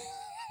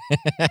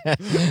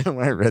 When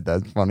I read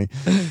that, it's funny.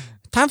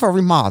 Time for a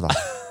remodel.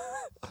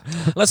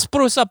 Let's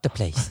spruce up the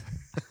place.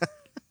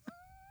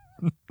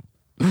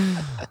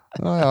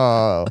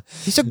 Oh,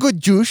 he's a good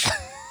Jewish.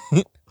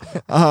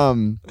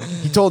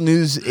 He told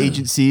news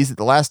agencies that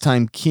the last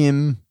time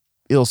Kim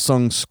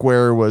Il-sung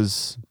Square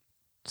was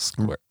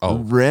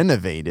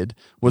renovated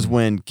was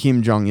when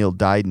Kim Jong-il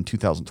died in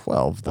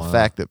 2012. The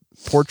fact that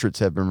portraits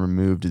have been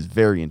removed is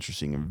very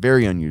interesting and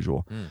very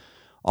unusual.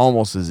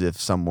 Almost as if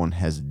someone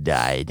has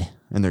died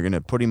and they're going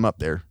to put him up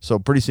there. So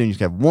pretty soon you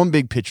can have one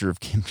big picture of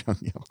Kim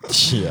Jong-il.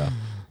 Yeah.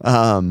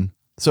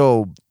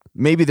 So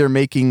maybe they're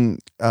making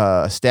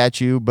a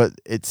statue, but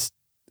it's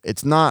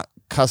not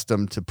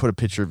custom to put a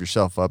picture of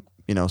yourself up,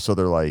 you know, so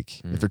they're like,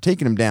 if they're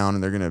taking him down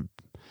and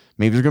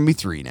maybe there's going to be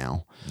 3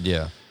 now.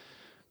 Yeah.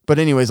 But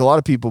anyways, a lot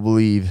of people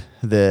believe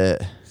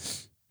that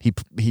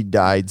he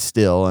died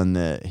still and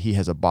that he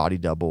has a body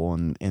double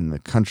and the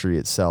country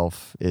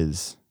itself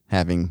is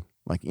having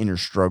like inner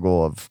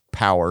struggle of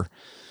power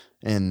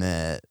and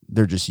that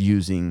they're just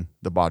using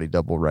the body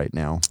double right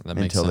now That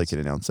makes until they sense. can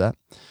announce that.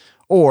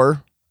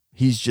 Or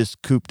he's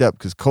just cooped up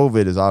because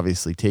COVID is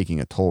obviously taking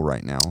a toll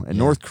right now. And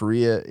North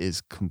Korea is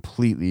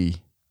completely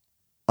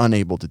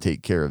unable to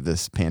take care of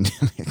this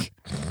pandemic.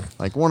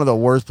 Like one of the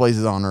worst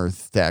places on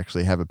earth to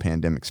actually have a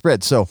pandemic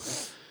spread. So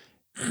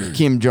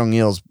Kim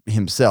Jong-il's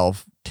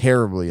himself,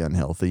 terribly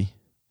unhealthy.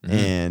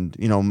 And,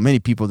 you know, many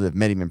people that have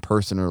met him in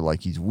person are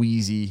like, he's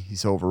wheezy,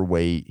 he's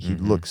overweight, he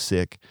looks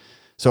sick.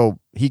 So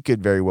he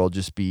could very well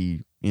just be,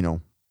 you know,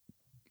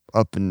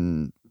 up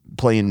and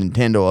playing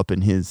Nintendo up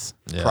in his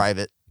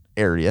private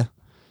area.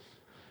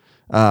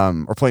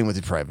 Or playing with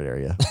his private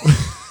area.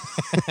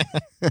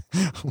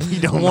 We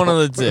don't One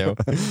know. of the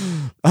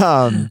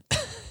two.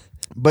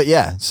 But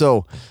yeah,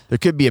 so there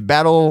could be a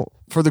battle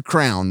for the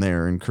crown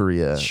there in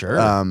Korea. Sure.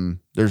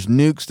 There's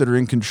nukes that are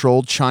in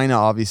control. China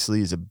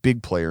obviously is a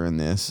big player in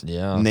this.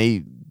 Yeah. And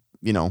they,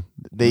 you know,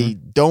 they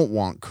don't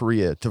want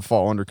Korea to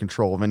fall under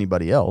control of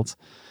anybody else.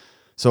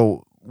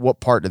 So what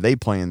part do they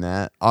play in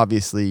that?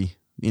 Obviously,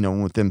 you know,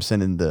 with them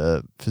sending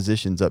the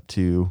physicians up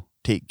to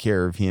take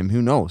care of him,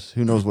 who knows?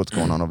 Who knows what's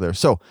going on over there?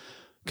 So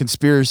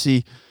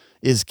conspiracy,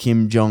 is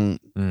Kim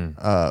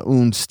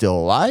Jong-un still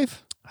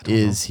alive?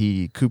 Is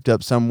he cooped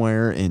up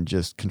somewhere and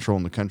just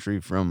controlling the country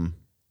from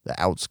the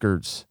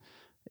outskirts?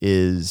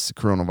 Is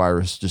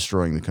coronavirus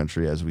destroying the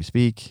country as we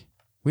speak?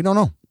 We don't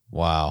know.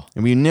 Wow.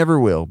 And we never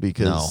will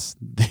because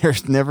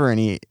there's never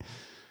any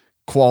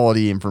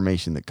quality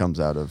information that comes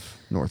out of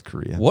North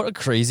Korea. What a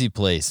crazy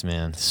place,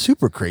 man.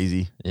 Super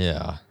crazy.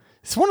 Yeah.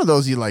 It's one of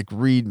those you like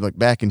read like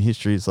back in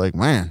history. It's like,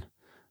 man,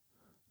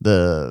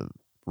 the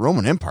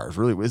Roman Empire is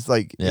really, it's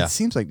like, Yeah. it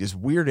seems like this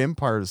weird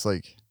empire is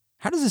like,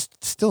 how does this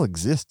still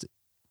exist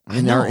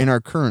in know.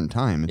 our current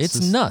time? It's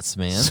just nuts,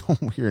 man. so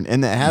weird.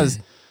 And that has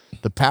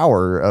the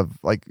power of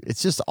like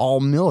it's just all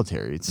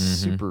military. It's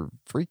super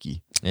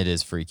freaky. It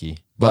is freaky,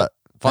 But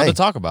fun hey, to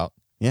talk about.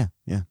 Yeah,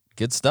 yeah.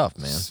 Good stuff,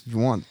 man. If you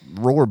want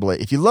rollerblade,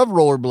 if you love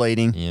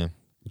rollerblading, Yeah.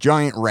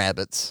 giant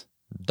rabbits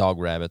Dog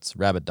rabbits,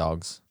 rabbit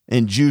dogs.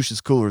 and juice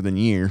is cooler than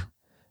year.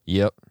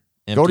 Yep.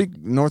 Go to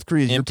North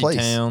Korea is your empty place.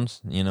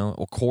 towns,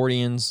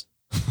 accordions,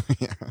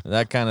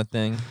 that kind of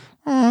thing.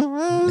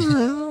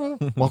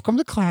 Welcome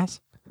to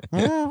class.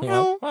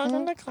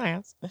 Welcome to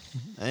class.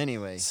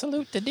 Anyway,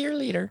 Salute the dear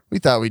leader. we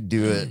thought we'd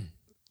do it.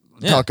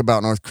 Yeah. Talk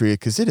about North Korea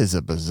because it is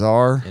a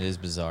bizarre. It is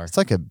bizarre. It's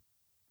like a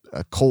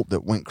cult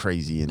that went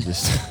crazy and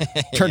just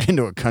turned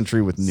into a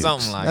country with nukes.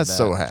 Something like that's that.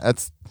 so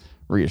that's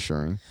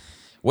reassuring.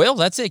 Well,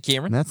 that's it,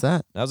 Cameron. And that's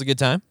that. That was a good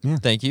time. Yeah.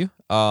 Thank you.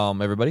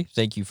 Everybody,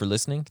 thank you for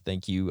listening.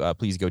 Thank you.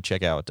 Please go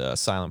check out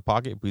Silent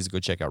Pocket. Please go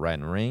check out Ride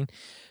in the Rain.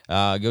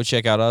 Go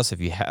check out us if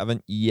you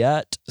haven't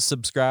yet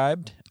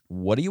subscribed.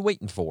 What are you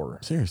waiting for?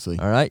 Seriously.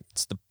 All right.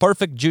 It's the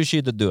perfect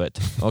juicy to do it.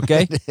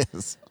 Okay? It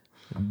is.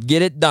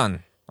 Get it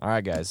done. All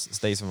right, guys.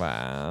 Stay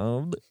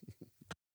survived.